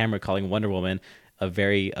caught on camera calling Wonder Woman a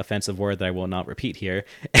very offensive word that I will not repeat here.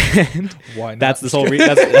 And Why not? that's this whole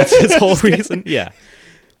that's his whole reason. Yeah.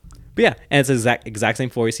 But yeah, and it's the exact same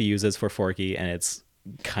voice he uses for Forky, and it's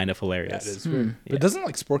kind of Yeah, hilarious. it is weird. But doesn't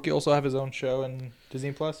like Sporky also have his own show in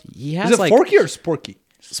Disney Plus? He Is has it like Forky or Sporky?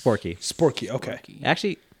 Sporky. Sporky. Okay.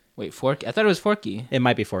 Actually, Wait, Forky? I thought it was Forky. it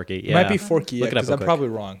might be Forky. It Yeah. might be Forky. Yeah, Look it up because real I'm quick. probably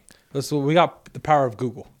wrong. So we got the power of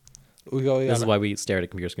Google. This is why we stare at a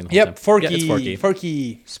computer screen the whole Yep, time. Forky. Yeah, it's Forky.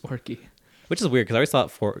 Forky. Sporky. Which is weird because I always thought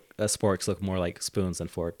sporks look more like spoons than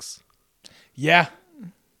forks. Yeah.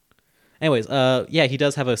 Anyways, yeah, he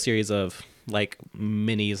does have a series of like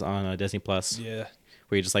minis on Disney Plus Yeah.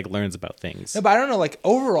 where he just like learns about things. No, but I don't know. Like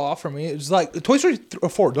overall, for me, it's like Toy Story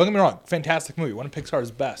 4. Don't get me wrong, fantastic movie, one of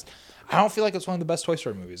Pixar's best. I don't feel like it's one of the best Toy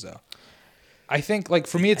Story movies though. I think like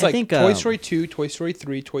for me, it's I like think, Toy Story 2, Toy Story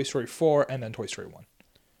 3, Toy Story 4, and then Toy Story 1.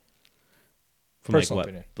 From like personal what,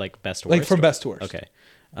 opinion. like best to Like worst? from or- best to worst. Okay.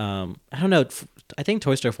 I don't know. I think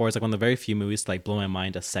Toy Story 4 is like one of the very few movies to like blow my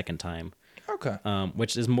mind a second time. Okay.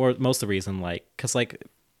 Which is most of the reason, like, because like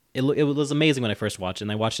it was amazing when I first watched it,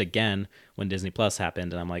 and I watched it again when Disney Plus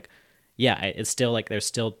happened, and I'm like, yeah, it's still like there's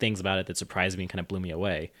still things about it that surprised me and kind of blew me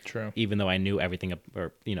away. True. Even though I knew everything,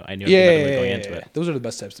 or I knew everything Yeah, about the yeah, movie yeah, going yeah, into yeah. it. Those are the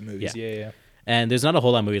best types of movies. Yeah. Yeah, yeah. And there's not a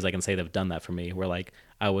whole lot of movies I can say that have done that for me, where like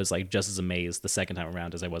I was like just as amazed the second time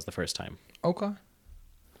around as I was the first time. Okay.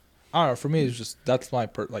 I don't know. For me, it's just that's my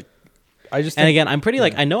like. I just And think, again, I'm pretty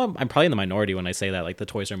like I know I'm probably in the minority when I say that like the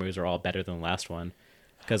Toy Story movies are all better than the last one,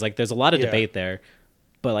 because like there's a lot of Yeah. debate there,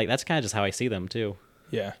 but like that's kind of just how I see them too.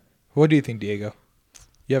 yeah. What do you think, Diego?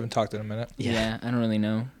 You haven't talked in a minute. Yeah, I don't really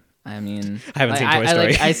know. I mean, I haven't seen Toy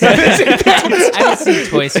Story. I haven't seen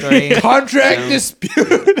Toy Story. Contract So-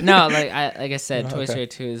 dispute. No, like I said, Toy Okay. Story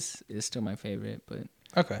 2 is still my favorite. But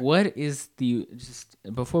Okay. what is the just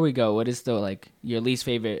before we go? What is the like your least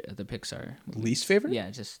favorite of the Pixar? Least favorite? Yeah,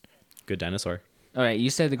 just Good Dinosaur. all right. You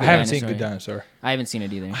said the I Good haven't Dinosaur. seen Good Dinosaur. I haven't seen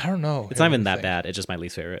it either. I don't know. It's not even Let me that think. bad. It's just my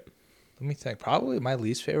least favorite. Let me think. Probably my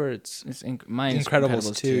least favorite. It's It's mine's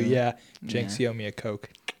Incredibles 2. Yeah. Jenks Yeah. owe me a Coke.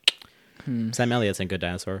 Sam Elliott's in Good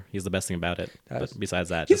Dinosaur. He's the best thing about it. That's- But besides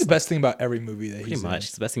that, He's just the best thing about every movie that pretty he's much.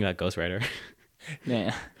 He's the best thing about Ghost Rider.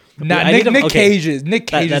 Yeah. in. Nah, I Nick, need to- Nick okay. Cage is Nick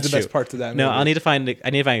Cage is That's the best true. parts of that movie. No, I need to find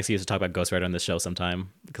an excuse to talk about Ghost Rider on this show sometime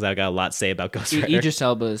because I've got a lot to say about Ghost Rider. Idris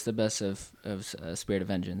Elba is the best of Spirit of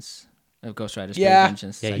Vengeance, of Ghost Rider. Spirit Yeah. of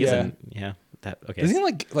Vengeance. Yeah, Like, he's Yeah. in. Yeah, that okay. Doesn't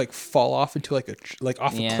he like fall off into like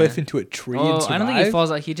off a Yeah. cliff into a tree and Oh, survive? I don't think he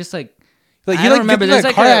falls out. He just like Like I he don't like remember. gets in There's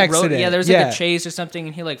like car a accident. road, yeah, there's like a chase or something,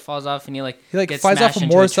 and he like falls off, and he like He, like, gets flies off smashed a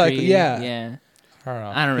into motorcycle, tree. yeah. yeah. I don't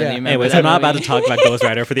know. I don't really Yeah. remember. Anyways, that I'm not about to movie. talk about Ghost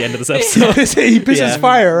Rider for the end of this episode. he pisses Yeah.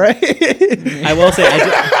 fire, right? I will say,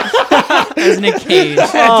 As Nick Cage.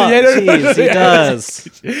 oh, Yeah, no, no, jeez, he yeah. does.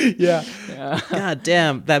 yeah. God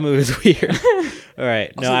damn, that movie is weird. All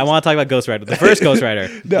right, no, I want to talk about Ghost Rider, the first Ghost Rider,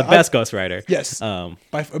 the best Ghost Rider. Yes. Um,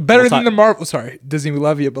 Better we'll than talk- the Marvel. Sorry, Disney, we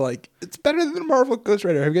love you, but like, it's better than the Marvel Ghost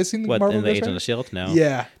Rider. Have you guys seen the what Marvel in the Ghost Agent Rider? of Shield? No.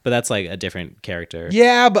 Yeah. But that's like a different character.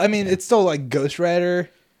 Yeah, but I mean, it's still like Ghost Rider,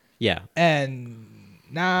 Yeah. and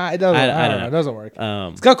nah, it doesn't. I I don't don't know. know. It doesn't work.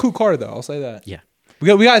 Um, It's got a cool car though. I'll say that. yeah. We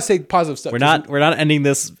gotta say positive stuff. We're not ending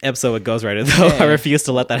this episode with Ghost Rider though. I Yeah. refuse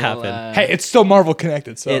to let that Well, happen. Hey, it's still Marvel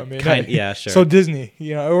connected, so I It mean, kind- hey. yeah, sure. So Disney,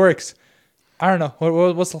 you know, it works. I don't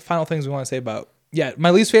know. What's the final things we want to say about? Yeah, my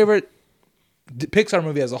least favorite Pixar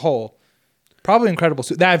movie as a whole, probably Incredibles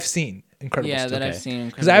 2 that I've seen. Incredibles Yeah, 2. that I've Okay. seen.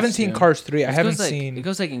 Because I haven't seen Incredibles 2. Cars 3. I It haven't goes like, seen. It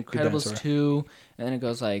goes like Incredibles Dinosaur. 2, and then it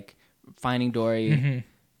goes like Finding Dory,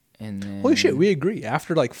 and then Holy shit, we agree.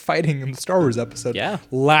 After like fighting in the Star Wars episode Yeah.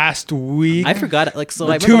 last week, I forgot. Like so,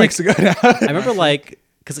 or I 2 remember, weeks like, ago now. I remember like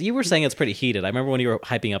because you were saying it's pretty heated. I remember when you were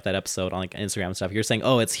hyping up that episode on like Instagram and stuff. You were saying,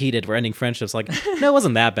 "Oh, it's heated. We're ending friendships." Like, no, it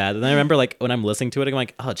wasn't that bad. And then I remember like when I'm listening to it, I'm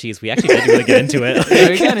like, "Oh, geez, we actually did really get into it." Yeah,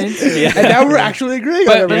 we got into it. And now we're actually agreeing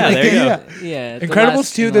But- on but yeah, everything. there you go. Yeah, the Incredibles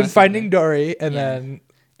last- 2, the then last Finding one. Dory, and Yeah. then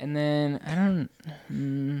And then I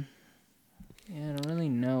don't. Yeah, I don't really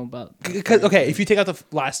know about. because okay, if you take out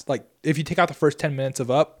the if you take out the first 10 minutes of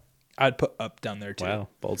Up, I'd put Up down there too. Wow,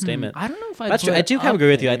 bold statement. I don't know if I. That's true. I do kind of agree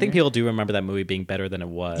with you. I think people do remember that movie being better than it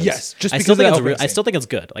was. Yes, just I because still of think the it's opening I scene. still think it's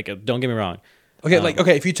good. Like, don't get me wrong. Okay,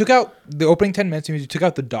 okay, if you took out the opening 10 minutes and you took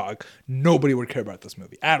out the dog, nobody would care about this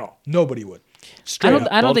movie at all. Nobody would. Straight up.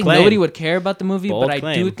 I don't Bold think claim. nobody would care about the movie, Bold but I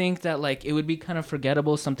do claim. think that like it would be kind of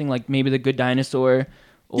forgettable. Something like maybe The Good Dinosaur,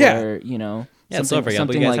 or Yeah. you know, Yeah, it's so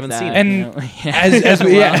forgettable. something You guys like haven't that. seen it. you know? As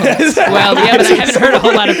we, yeah. well, yeah, but I haven't heard a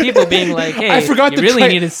whole lot of people being like, "Hey, I forgot you the really tra-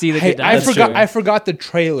 need to see The Hey, Good I Dinosaur." forgot. I forgot the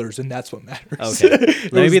trailers, and that's what matters. Okay,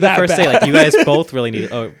 It maybe was the that first day, bad. like you guys both really need.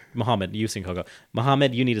 Oh, Muhammad, you've seen Coco.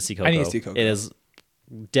 Muhammad, you need to see Coco. I need to see Coco. It is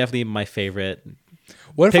definitely my favorite.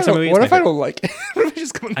 What if Pixar I movie don't, is what my if I favorite. don't like it? What if I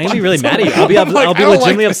just come and I'm gonna be find really mad at you. something? I'll be I'm like, I don't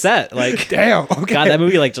legitimately like this. upset. Like, Damn. Okay. God, that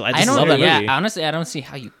movie. Like, I I just don't. love that Yeah, movie. honestly, I don't see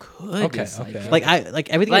how you could. Okay, dislike okay. it. Like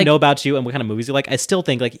everything I Like- know about you and what kind of movies you like, I still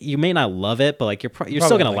think like you may not love it, but like you're still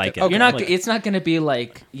Probably gonna like like it. it. Okay. You're not. Like, It's not going to be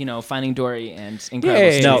like Finding Dory and Incredibles. Yeah,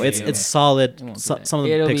 yeah, no, yeah, it's yeah. solid. It won't be Some that. of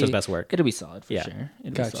It'll Pixar's be- best work. It'll be solid for Yeah. sure.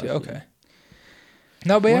 It'll be Gotcha. solid for Okay. you.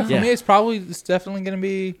 No, but yeah, for Yeah. me, it's definitely gonna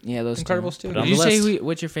be Yeah, those Incredibles two. too. Put it on Did you the say list.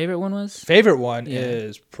 what your favorite one was? favorite one Yeah.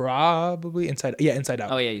 is probably Inside. Yeah, Inside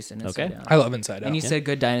Out. Oh yeah, you said Inside Okay. Out. I love Inside Out. And you said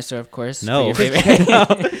Good Dinosaur, of course. No. for your favorite. No,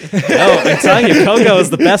 I'm telling you, Coco is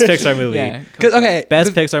the best Pixar movie. yeah. 'Cause, okay,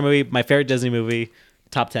 Best the- Pixar movie, my favorite Disney movie,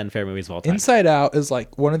 top 10 favorite movies of all time. Inside Out is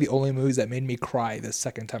like one of the only movies that made me cry the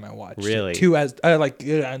second time I watched. Really? it. Two as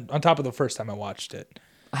on top of the first time I watched it.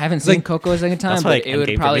 I haven't seen like- Coco a second time, That's but like it would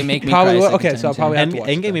Endgame for probably me. make me Probably cry. will. a second Okay, so I'll time, probably too. have to watch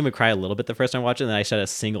Endgame that. made me cry a little bit the first time I watched it, and then I shed a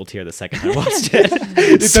single tear the second time I watched it.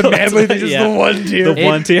 It's a manly thing, just the one tear. The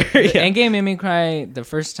one tear. Yeah. Endgame made me cry the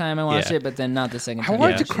first time I watched Yeah. it, but then not the second I time.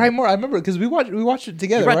 wanted Yeah. to cry more. I remember because we watched it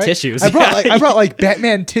together. brought right? tissues. I brought Yeah. like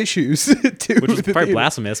Batman tissues too. Which was probably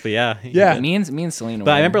blasphemous, but yeah. Yeah. Me and Selena.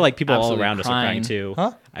 But I were remember like people all absolutely around us were crying too.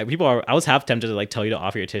 Huh? I was half tempted to like tell you to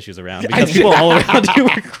offer your tissues around I because did. people all around you were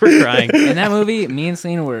crying. In that movie, me and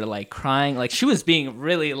Selena were like crying. Like she was being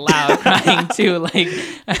really loud, crying too. Like,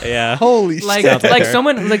 Yeah. Holy like, shit! Sounds like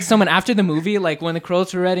her. someone after the movie, like when the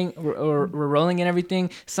credits were rolling and everything,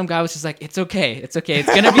 some guy was just like, "It's okay, it's okay, it's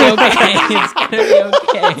gonna be okay, it's gonna be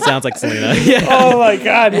okay." Sounds like Selena. Yeah. Oh my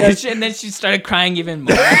god! And, Yes. and then she started crying even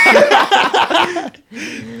more.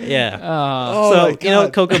 Yeah. Oh So my you know,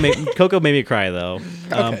 God. Coco made me cry though.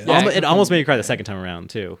 Okay. Yeah, It almost made me cry the second time around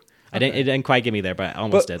too. It didn't quite get me there, but I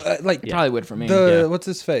almost But did. like Yeah. Probably would for me. the Yeah. what's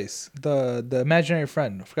his face? The imaginary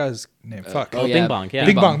friend. I forgot his name. Fuck. Oh, yeah. Bing Bong. Yeah.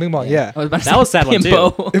 Bing Bong. Bing Bong. Yeah. I was about to That say was a sad one,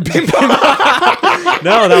 too. Bimbo.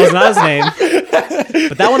 No, that was not his name.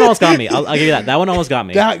 But that one almost got me. I'll give you that. That one almost got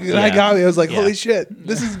me. That Yeah. got me. I was like, Yeah. holy shit!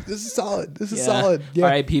 This is solid. This is Yeah. solid. Yeah.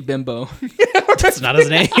 R.I.P. Bimbo. That's not his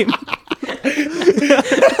name.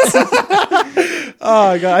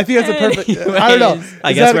 Oh god, I think that's a perfect. I don't know. Anyways. I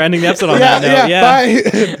Is guess that- we're ending the episode on Yeah, that note.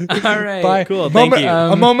 Yeah. Bye. All right. Bye. Cool, thank you.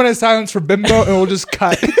 A moment of silence for Bimbo, and we'll just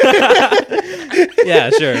cut. Yeah,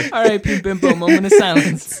 sure. R.I.P. Bimbo. Moment of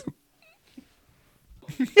silence.